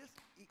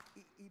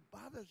 it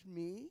bothers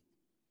me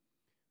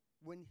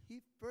when he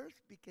first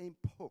became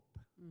Pope,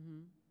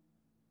 Mm-hmm.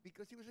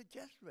 because he was a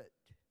Jesuit.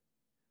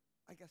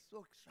 I got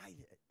so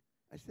excited.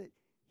 I said,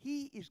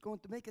 he is going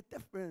to make a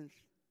difference,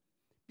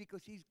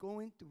 because he's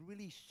going to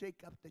really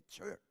shake up the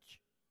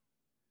church.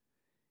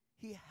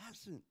 He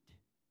hasn't.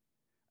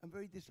 I'm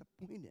very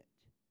disappointed.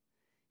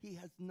 He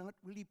has not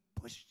really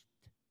pushed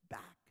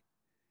back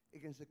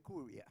against the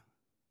Curia.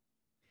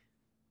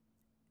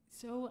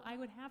 So I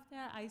would have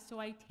to, so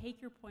I take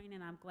your point,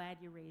 and I'm glad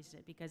you raised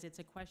it, because it's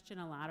a question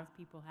a lot of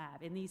people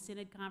have. In these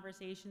synod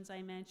conversations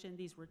I mentioned,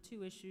 these were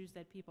two issues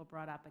that people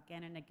brought up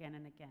again and again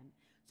and again.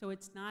 So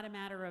it's not a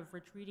matter of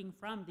retreating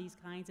from these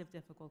kinds of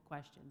difficult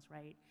questions,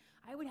 right?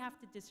 I would have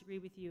to disagree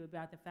with you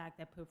about the fact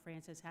that Pope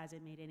Francis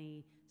hasn't made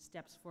any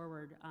steps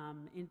forward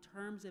in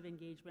terms of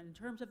engagement, in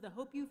terms of the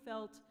hope you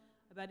felt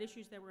about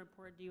issues that were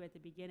important to you at the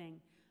beginning.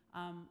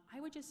 I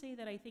would just say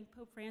that I think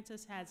Pope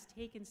Francis has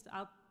taken,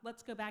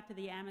 let's go back to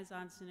the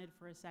Amazon Synod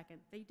for a second.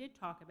 They did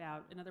talk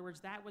about, in other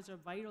words, that was a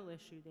vital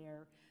issue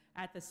there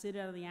at the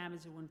Synod of the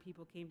Amazon when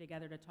people came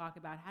together to talk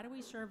about how do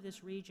we serve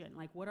this region?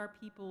 Like, what are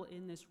people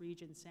in this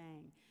region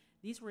saying?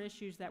 These were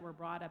issues that were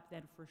brought up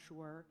then for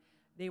sure.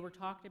 They were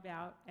talked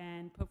about,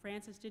 and Pope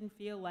Francis didn't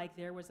feel like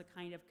there was a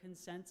kind of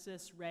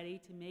consensus ready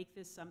to make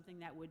this something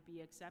that would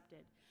be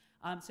accepted.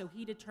 So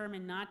he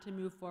determined not to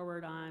move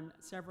forward on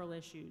several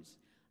issues.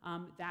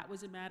 That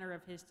was a matter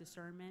of his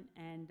discernment,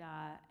 and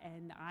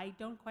I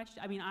don't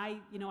question. I mean, I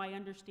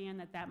understand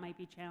that that might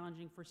be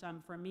challenging for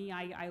some. For me,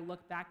 I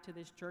look back to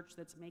this church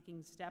that's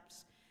making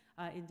steps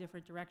in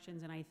different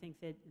directions, and I think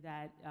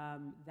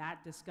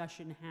that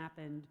discussion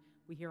happened.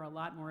 We hear a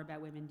lot more about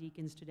women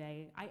deacons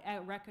today. I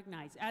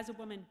recognize, as a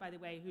woman, by the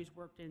way, who's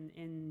worked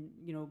in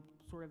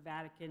sort of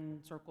Vatican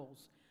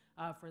circles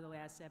for the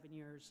last 7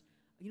 years,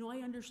 I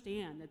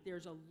understand that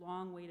there's a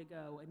long way to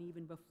go, and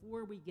even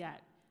before we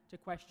get to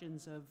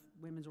questions of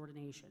women's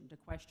ordination, to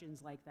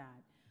questions like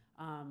that,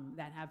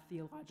 that have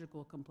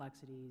theological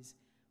complexities.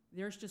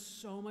 There's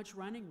just so much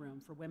running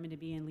room for women to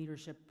be in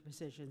leadership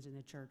positions in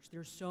the church.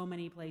 There's so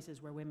many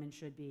places where women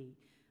should be.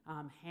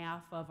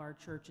 Half of our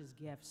church's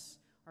gifts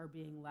are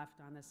being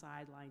left on the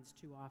sidelines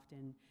too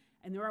often.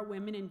 And there are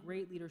women in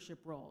great leadership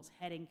roles,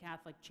 heading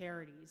Catholic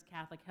Charities,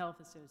 Catholic Health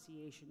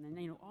Association,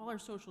 and all our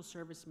social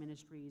service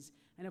ministries,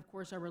 and of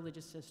course our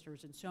religious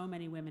sisters, and so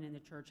many women in the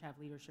church have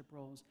leadership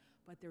roles.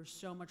 But there's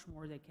so much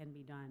more that can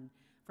be done.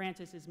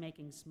 Francis is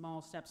making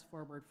small steps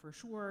forward for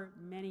sure.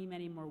 Many,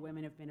 many more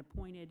women have been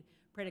appointed.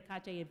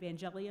 Predicate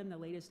Evangelium, the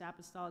latest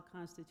apostolic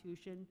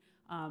constitution,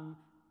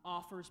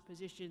 offers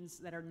positions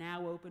that are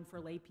now open for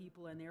lay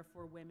people and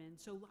therefore women.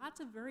 So lots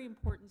of very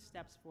important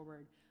steps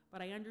forward.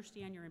 But I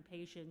understand your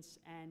impatience,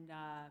 and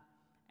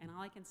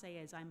all I can say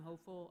is I'm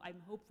hopeful.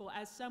 I'm hopeful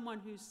as someone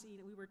who's seen.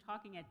 We were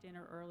talking at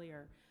dinner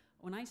earlier.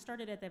 When I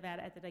started at the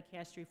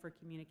Dicastery for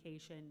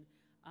Communication,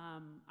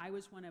 I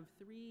was one of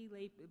three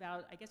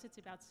I guess it's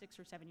about 6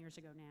 or 7 years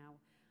ago now.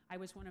 I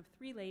was one of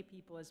 3 lay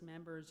people as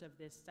members of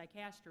this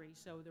dicastery.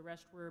 So the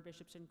rest were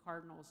bishops and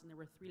cardinals, and there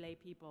were 3 lay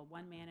people,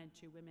 1 man and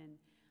 2 women.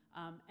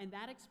 And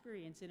that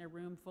experience in a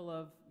room full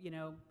of,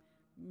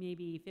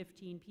 maybe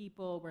 15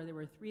 people, where there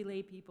were 3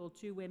 lay people,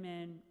 2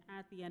 women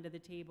at the end of the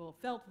table,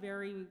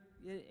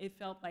 it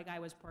felt like I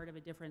was part of a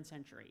different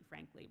century,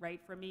 frankly, right?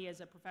 For me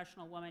as a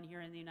professional woman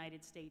here in the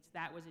United States,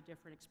 that was a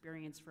different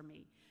experience for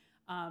me.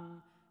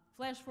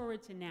 Flash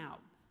forward to now.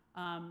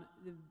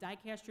 The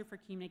Dicastery for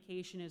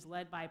Communication is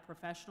led by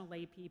professional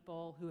lay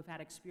people who have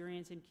had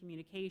experience in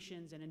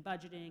communications and in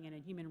budgeting and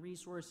in human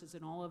resources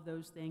and all of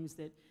those things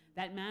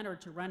that matter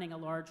to running a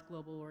large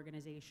global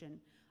organization.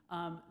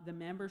 The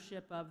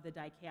membership of the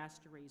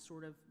Dicastery,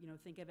 sort of,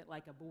 think of it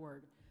like a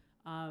board,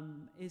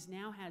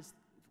 has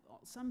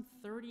some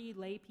 30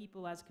 lay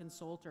people as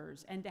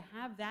consultors. And to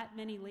have that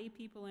many lay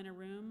people in a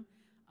room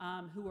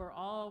who are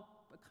all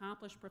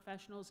accomplished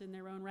professionals in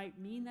their own right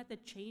mean that the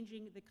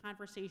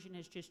conversation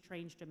has just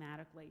changed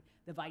dramatically.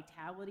 The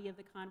vitality of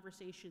the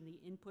conversation,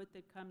 the input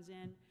that comes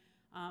in.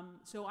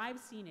 So I've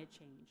seen it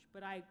change,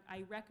 but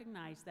I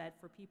recognize that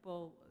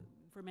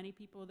for many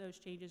people, those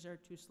changes are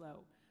too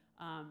slow.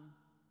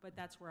 But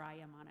that's where I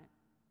am on it.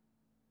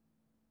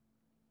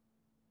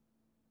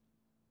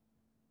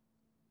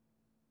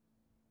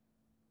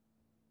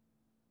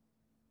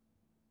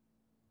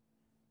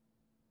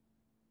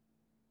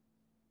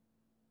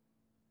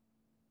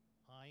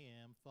 I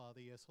am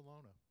Father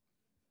Yesolona.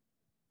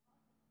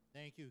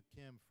 Thank you,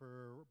 Kim,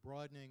 for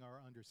broadening our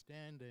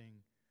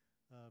understanding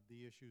of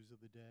the issues of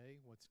the day,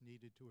 what's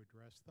needed to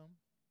address them.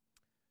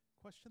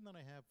 Question that I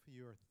have for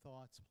your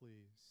thoughts,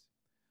 please.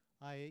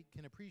 I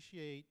can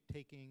appreciate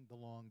taking the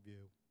long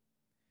view,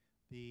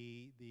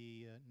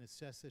 the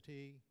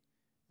necessity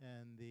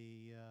and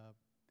the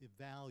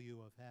value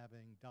of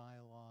having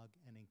dialogue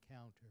and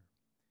encounter.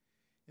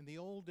 In the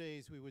old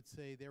days, we would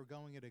say they're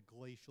going at a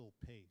glacial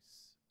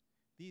pace.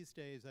 These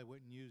days, I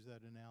wouldn't use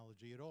that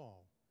analogy at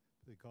all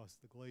because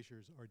the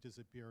glaciers are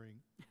disappearing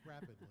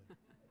rapidly.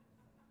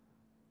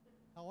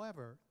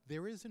 However,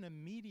 there is an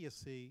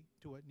immediacy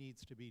to what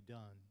needs to be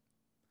done.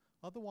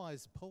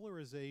 Otherwise,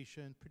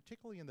 polarization,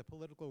 particularly in the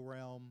political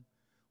realm,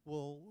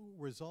 will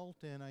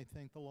result in, I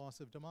think, the loss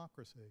of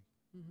democracy.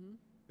 Mm-hmm.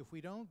 If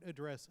we don't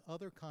address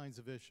other kinds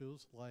of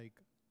issues like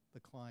the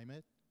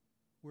climate,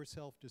 we're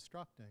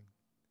self-destructing.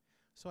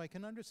 So I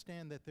can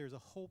understand that there's a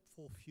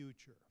hopeful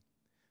future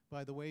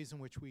by the ways in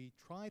which we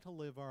try to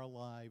live our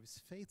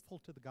lives faithful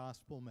to the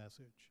gospel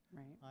message.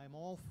 Right. I'm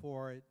all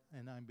for it,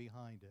 and I'm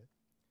behind it.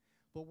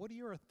 But what are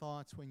your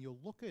thoughts when you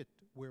look at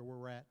where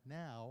we're at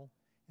now,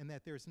 and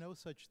that there's no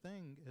such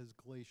thing as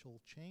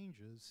glacial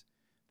changes,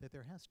 that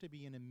there has to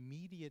be an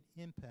immediate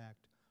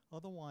impact?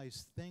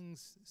 Otherwise,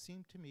 things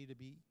seem to me to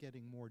be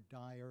getting more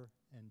dire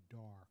and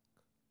dark.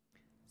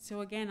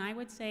 So again, I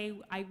would say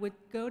I would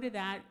go to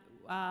that,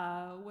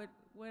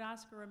 what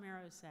Oscar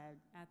Romero said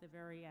at the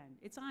very end.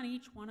 It's on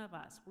each one of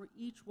us. We're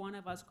each one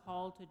of us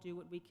called to do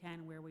what we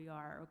can where we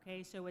are,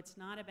 okay? So it's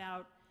not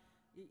about,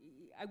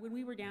 when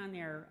we were down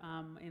there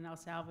in El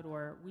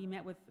Salvador, we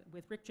met with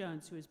Rick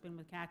Jones, who has been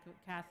with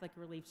Catholic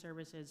Relief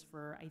Services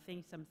for, I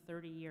think, some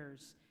 30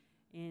 years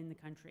in the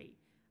country.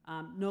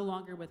 No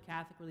longer with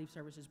Catholic Relief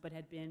Services, but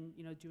had been,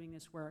 doing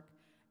this work.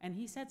 And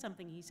he said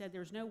something. He said,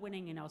 there's no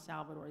winning in El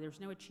Salvador.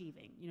 There's no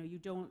achieving.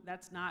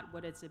 That's not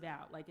what it's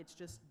about. Like, it's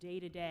just day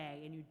to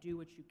day, and you do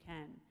what you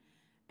can.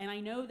 And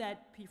I know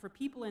that for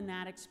people in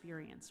that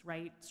experience,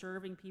 right,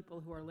 serving people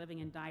who are living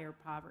in dire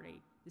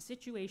poverty, the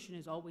situation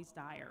is always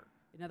dire.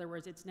 In other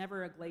words, it's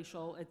never a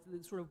glacial,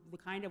 it's sort of the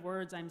kind of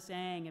words I'm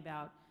saying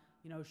about,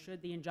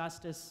 should the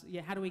injustice,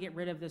 how do we get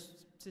rid of this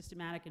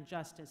systematic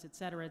injustice, et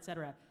cetera, et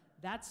cetera.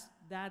 That's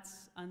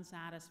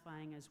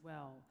unsatisfying as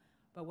well.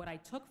 But what I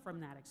took from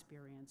that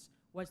experience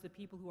was the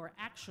people who are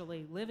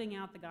actually living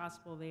out the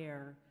gospel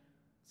there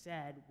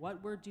said,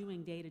 what we're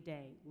doing day to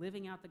day,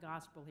 living out the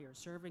gospel here,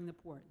 serving the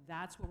poor,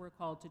 that's what we're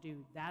called to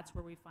do. That's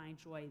where we find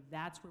joy.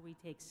 That's where we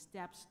take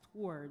steps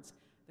towards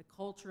the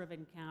culture of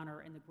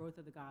encounter and the growth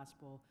of the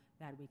gospel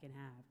that we can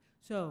have.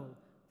 So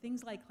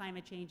things like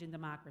climate change and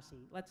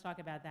democracy, let's talk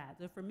about that.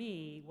 So for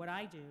me, what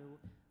I do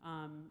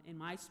in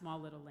my small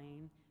little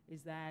lane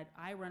is that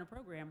I run a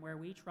program where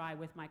we try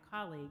with my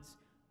colleagues,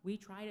 we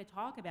try to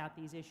talk about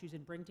these issues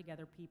and bring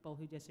together people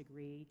who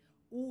disagree,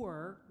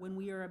 or when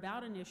we are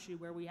about an issue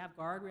where we have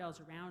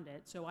guardrails around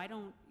it. So I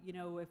don't,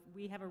 if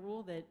we have a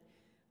rule that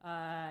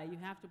you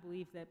have to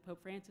believe that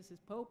Pope Francis is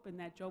Pope and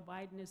that Joe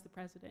Biden is the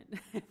president,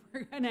 if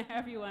we're going to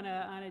have you on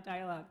a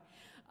dialogue,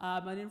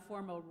 an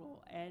informal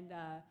rule. And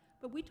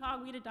but we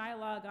had a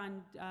dialogue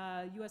on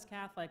U.S.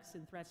 Catholics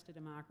and threats to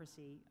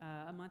democracy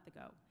a month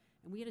ago.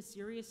 And we had a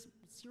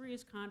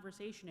serious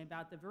conversation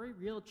about the very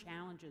real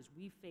challenges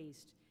we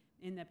faced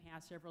in the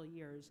past several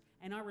years,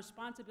 and our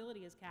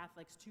responsibility as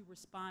Catholics to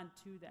respond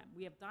to them.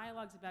 We have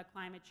dialogues about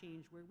climate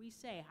change where we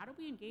say, how do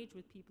we engage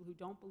with people who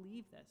don't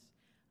believe this?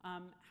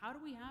 How do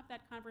we have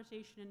that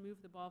conversation and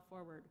move the ball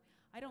forward?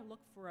 I don't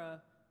look for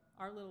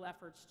our little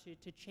efforts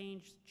to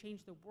change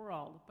the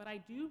world, but I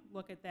do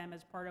look at them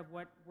as part of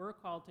what we're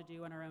called to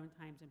do in our own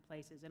times and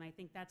places, and I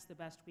think that's the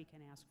best we can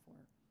ask for.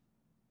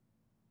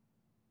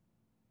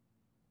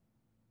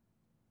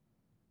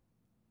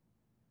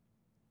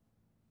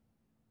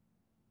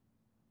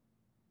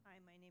 Hi,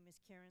 my name is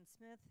Karen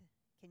Smith.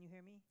 Can you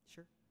hear me?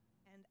 Sure.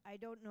 And I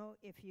don't know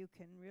if you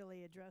can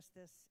really address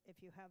this, if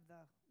you have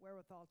the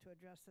wherewithal to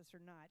address this or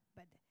not,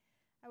 but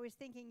I was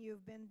thinking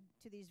you've been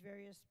to these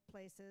various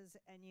places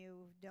and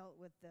you've dealt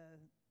with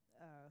the,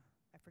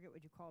 I forget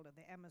what you called it,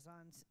 the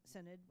Amazon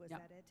Synod, was Yep.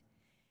 that it?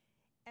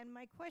 And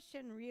my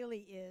question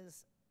really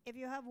is, if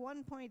you have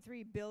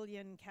 1.3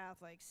 billion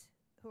Catholics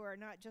who are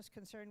not just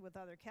concerned with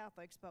other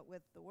Catholics, but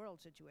with the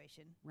world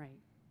situation, Right.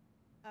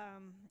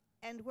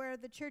 and where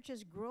the church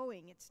is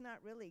growing, it's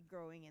not really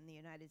growing in the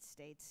United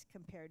States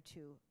compared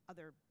to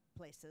other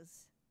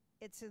places.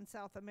 It's in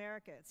South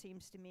America, it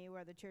seems to me,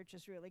 where the church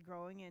is really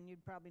growing, and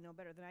you'd probably know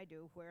better than I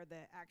do where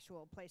the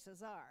actual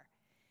places are.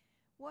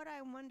 What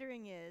I'm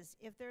wondering is,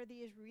 if there are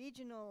these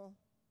regional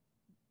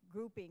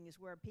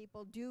groupings where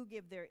people do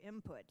give their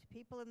input,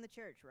 people in the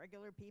church,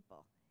 regular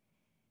people,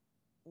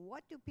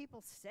 what do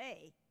people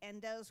say?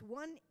 And does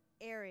one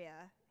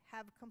area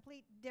have a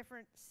complete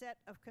different set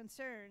of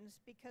concerns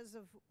because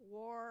of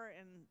war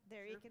and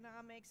their Sure.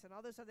 economics and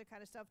all this other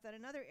kind of stuff than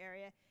another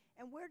area?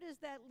 And where does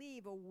that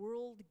leave a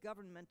world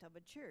government of a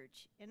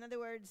church? In other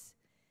words,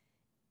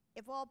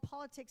 if all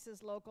politics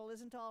is local,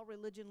 isn't all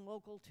religion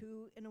local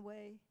too, in a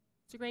way?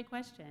 It's a great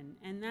question,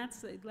 and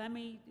let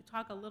me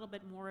talk a little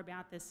bit more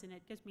about this, and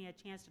it gives me a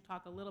chance to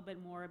talk a little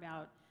bit more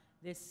about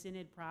this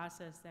synod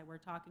process that we're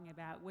talking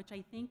about, which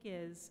I think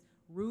is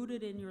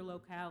rooted in your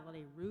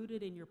locality,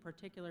 rooted in your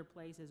particular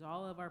places,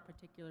 all of our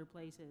particular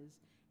places,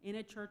 in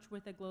a church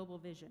with a global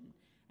vision.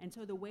 And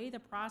so the way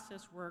the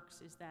process works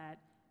is that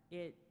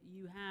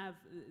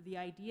the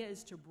idea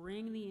is to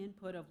bring the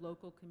input of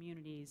local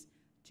communities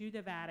to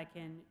the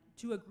Vatican,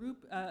 to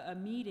a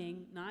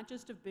meeting, not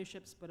just of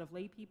bishops, but of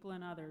lay people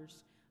and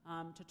others,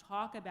 to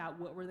talk about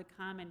what were the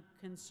common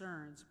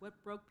concerns, what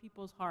broke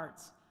people's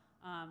hearts,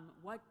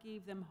 what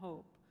gave them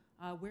hope,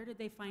 where did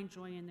they find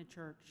joy in the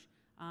church,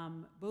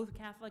 both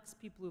Catholics,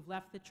 people who've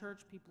left the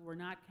church, people who are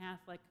not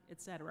Catholic,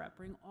 etc.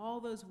 Bring all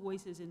those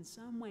voices in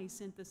some way,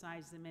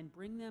 synthesize them and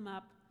bring them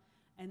up,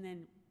 and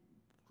then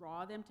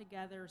draw them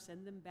together,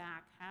 send them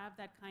back, have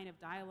that kind of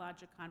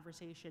dialogic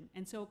conversation.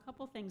 And so a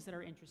couple things that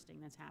are interesting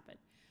that's happened.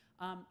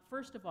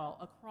 First of all,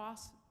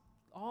 across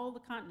all the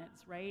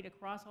continents, right,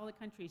 across all the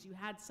countries, you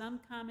had some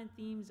common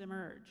themes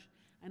emerge.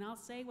 And I'll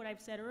say what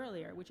I've said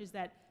earlier, which is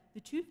that the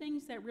two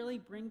things that really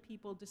bring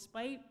people,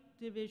 despite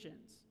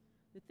divisions,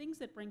 the things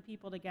that bring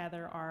people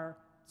together are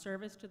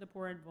service to the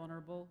poor and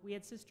vulnerable. We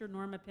had Sister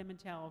Norma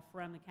Pimentel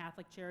from the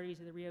Catholic Charities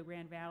of the Rio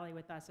Grande Valley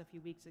with us a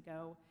few weeks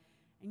ago.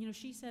 And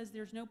she says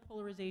there's no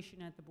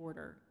polarization at the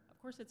border.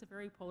 Of course, it's a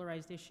very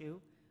polarized issue,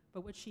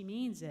 but what she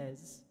means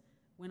is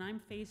when I'm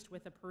faced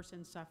with a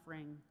person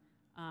suffering,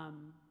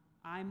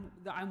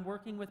 I'm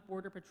working with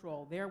Border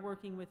Patrol, they're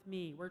working with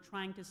me, we're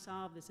trying to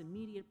solve this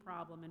immediate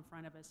problem in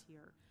front of us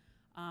here.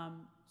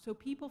 So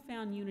people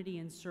found unity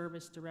in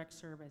service, direct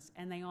service,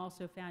 and they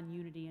also found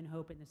unity and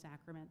hope in the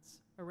sacraments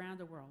around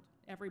the world.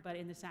 Everybody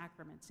in the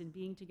sacraments, in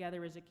being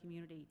together as a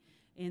community,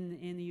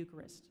 in the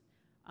Eucharist.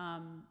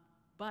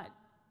 But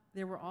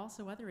there were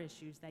also other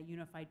issues that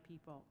unified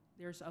people.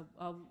 There's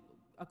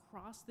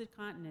across the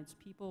continents,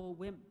 people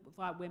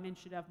thought women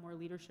should have more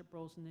leadership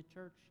roles in the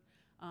church,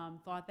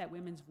 thought that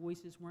women's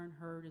voices weren't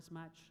heard as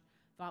much,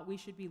 thought we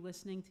should be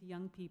listening to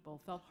young people,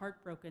 felt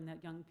heartbroken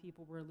that young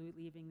people were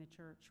leaving the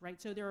church,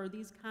 right? So there are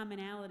these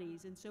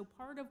commonalities. And so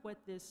part of what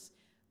this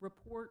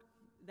report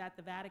that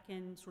the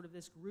Vatican, sort of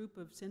this group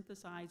of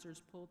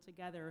synthesizers pulled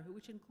together,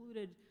 which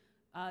included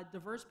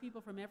diverse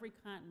people from every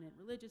continent,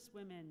 religious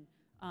women,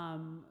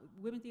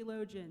 women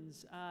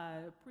theologians,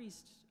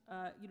 priests,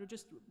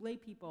 just lay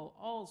people,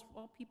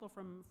 all people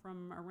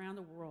from around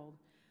the world,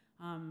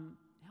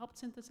 helped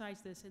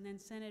synthesize this and then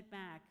sent it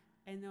back.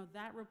 And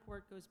that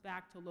report goes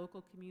back to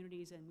local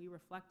communities and we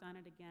reflect on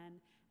it again.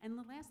 And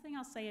the last thing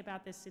I'll say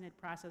about this synod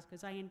process,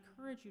 because I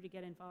encourage you to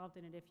get involved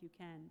in it if you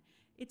can,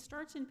 it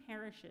starts in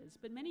parishes,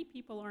 but many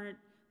people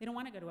they don't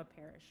want to go to a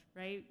parish,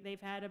 right?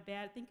 They've had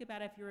think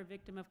about if you're a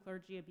victim of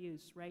clergy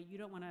abuse, right?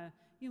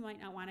 You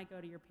might not want to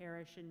go to your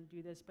parish and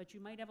do this, but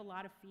you might have a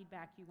lot of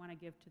feedback you want to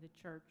give to the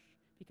church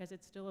because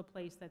it's still a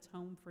place that's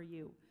home for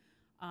you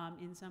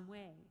in some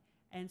way.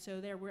 And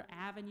so there were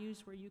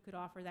avenues where you could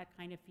offer that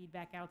kind of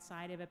feedback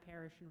outside of a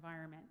parish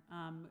environment.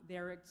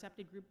 Their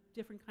accepted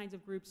different kinds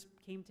of groups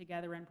came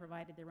together and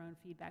provided their own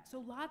feedback.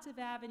 So lots of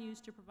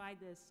avenues to provide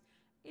this.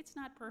 It's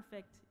not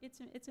perfect.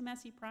 It's a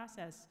messy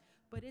process,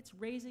 but it's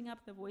raising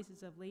up the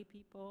voices of lay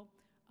people.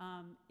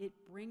 It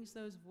brings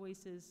those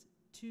voices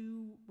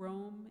to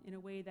Rome in a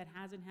way that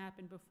hasn't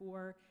happened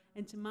before.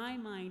 And to my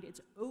mind,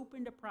 it's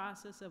opened a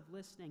process of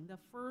listening, the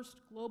first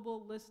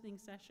global listening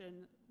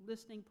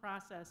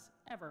process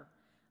ever.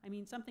 I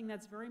mean, something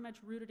that's very much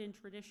rooted in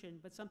tradition,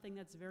 but something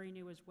that's very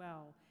new as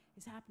well,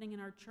 is happening in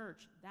our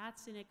church.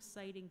 That's an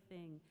exciting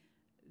thing.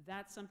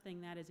 That's something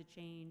that is a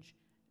change.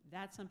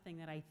 That's something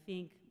that I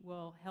think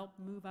will help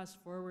move us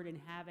forward in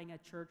having a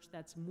church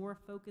that's more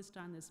focused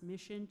on this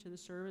mission to the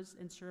service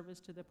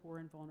to the poor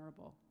and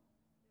vulnerable.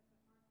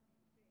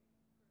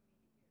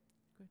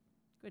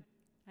 Good.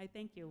 I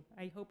thank you.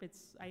 I hope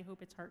it's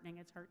heartening.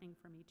 It's heartening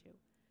for me too.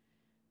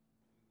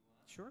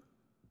 Sure.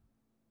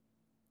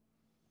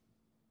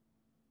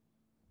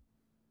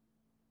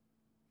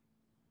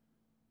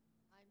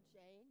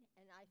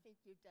 And I think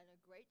you've done a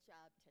great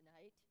job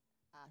tonight.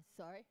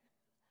 Sorry.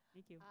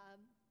 Thank you.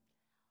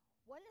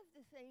 One of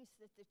the things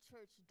that the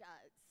church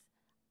does,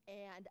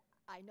 and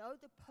I know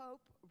the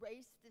Pope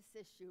raised this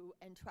issue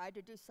and tried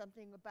to do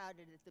something about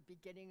it at the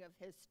beginning of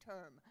his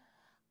term,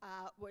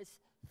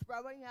 was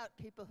throwing out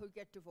people who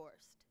get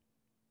divorced.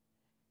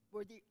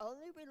 We're the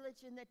only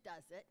religion that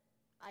does it.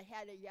 I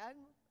had a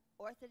young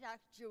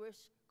Orthodox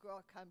Jewish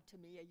girl come to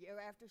me a year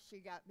after she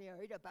got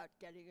married about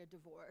getting a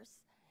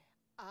divorce.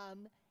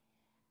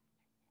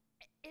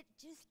 It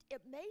just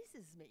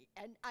amazes me.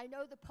 And I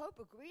know the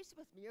Pope agrees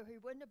with me or he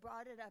wouldn't have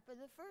brought it up in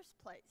the first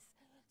place.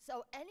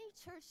 So any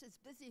church that's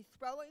busy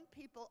throwing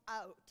people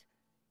out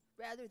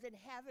rather than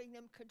having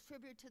them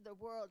contribute to the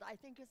world, I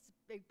think it's a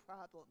big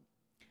problem.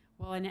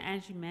 Well, and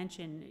as you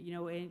mentioned,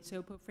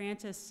 so Pope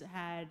Francis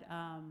had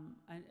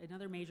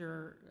another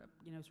major,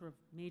 sort of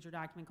major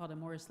document called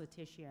Amoris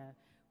Laetitia,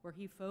 where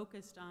he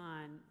focused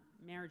on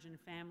marriage and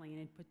family, and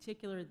in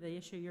particular, the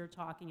issue you're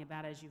talking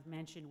about, as you've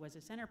mentioned, was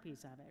a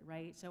centerpiece of it,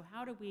 right? So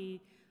how do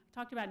we,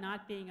 talked about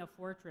not being a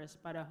fortress,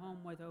 but a home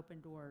with open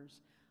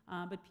doors.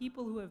 But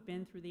people who have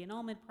been through the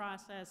annulment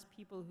process,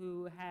 people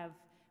who have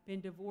been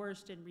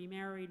divorced and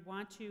remarried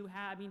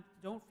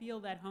don't feel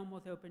that home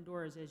with open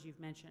doors, as you've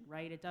mentioned,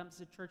 right?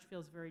 The church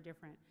feels very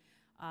different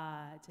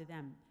to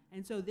them.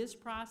 And so this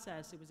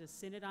process, it was a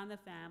synod on the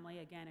family.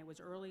 Again, it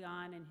was early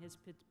on in his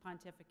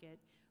pontificate,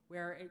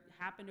 where it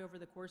happened over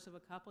the course of a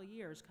couple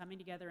years, coming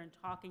together and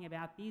talking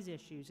about these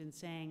issues and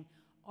saying,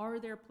 are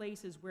there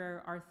places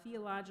where our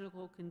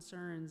theological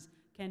concerns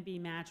can be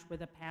matched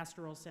with a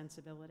pastoral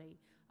sensibility,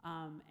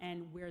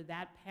 and where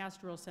that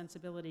pastoral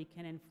sensibility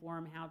can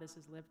inform how this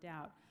is lived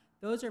out?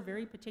 Those are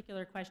very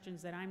particular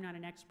questions that I'm not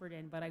an expert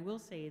in, but I will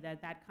say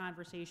that that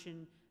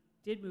conversation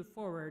did move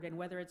forward, and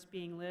whether it's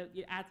being lived,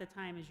 at the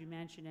time, as you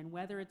mentioned, and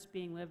whether it's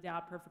being lived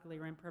out perfectly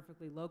or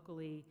imperfectly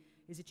locally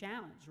is a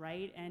challenge,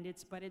 right?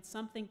 But it's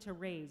something to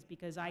raise,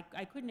 because I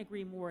couldn't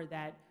agree more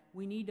that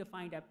we need to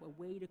find a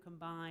way to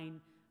combine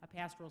a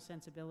pastoral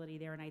sensibility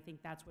there, and I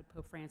think that's what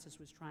Pope Francis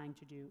was trying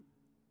to do.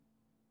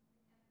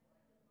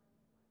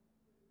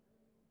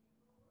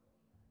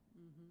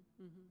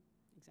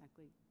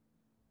 Exactly.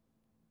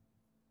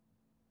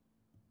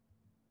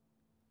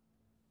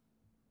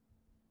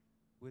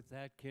 With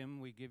that,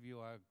 Kim, we give you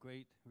our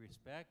great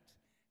respect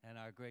and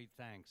our great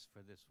thanks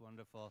for this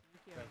wonderful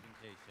Thank you.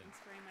 presentation. Thanks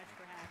very much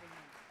for having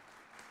me.